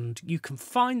 and you can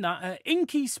find that at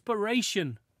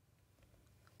inkispiration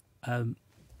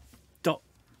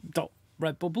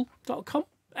 .redbubble.com.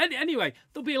 Anyway,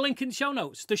 there'll be a link in the show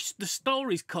notes. The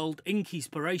story's called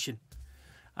Inkispiration.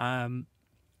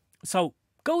 So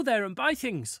go there and buy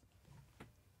things.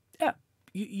 Yeah,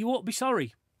 you won't be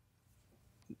sorry.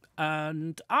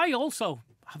 And I also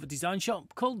have a design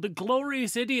shop called The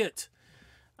Glorious Idiot.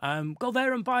 Go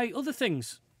there and buy other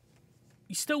things.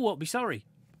 You still won't be sorry.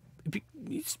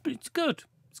 It's good.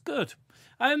 It's good.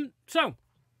 So,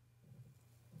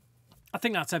 I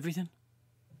think that's everything.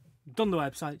 Done the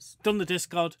websites, done the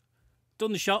Discord,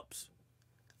 done the shops.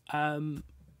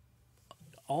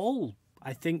 All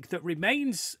I think that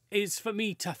remains is for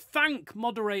me to thank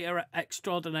moderator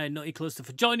extraordinaire Nutty Cluster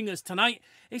for joining us tonight.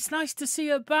 It's nice to see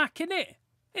her back, innit?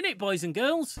 Innit, boys and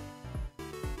girls?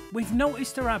 We've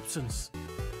noticed her absence.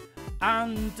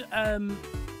 And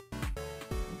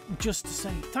just to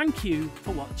say thank you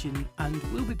for watching, and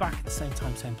we'll be back at the same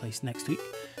time, same place next week.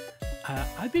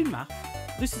 I've been Matt.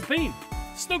 This has been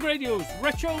Snugradio's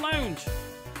Retro Lounge.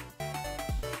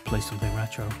 Play something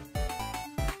retro.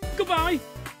 Goodbye.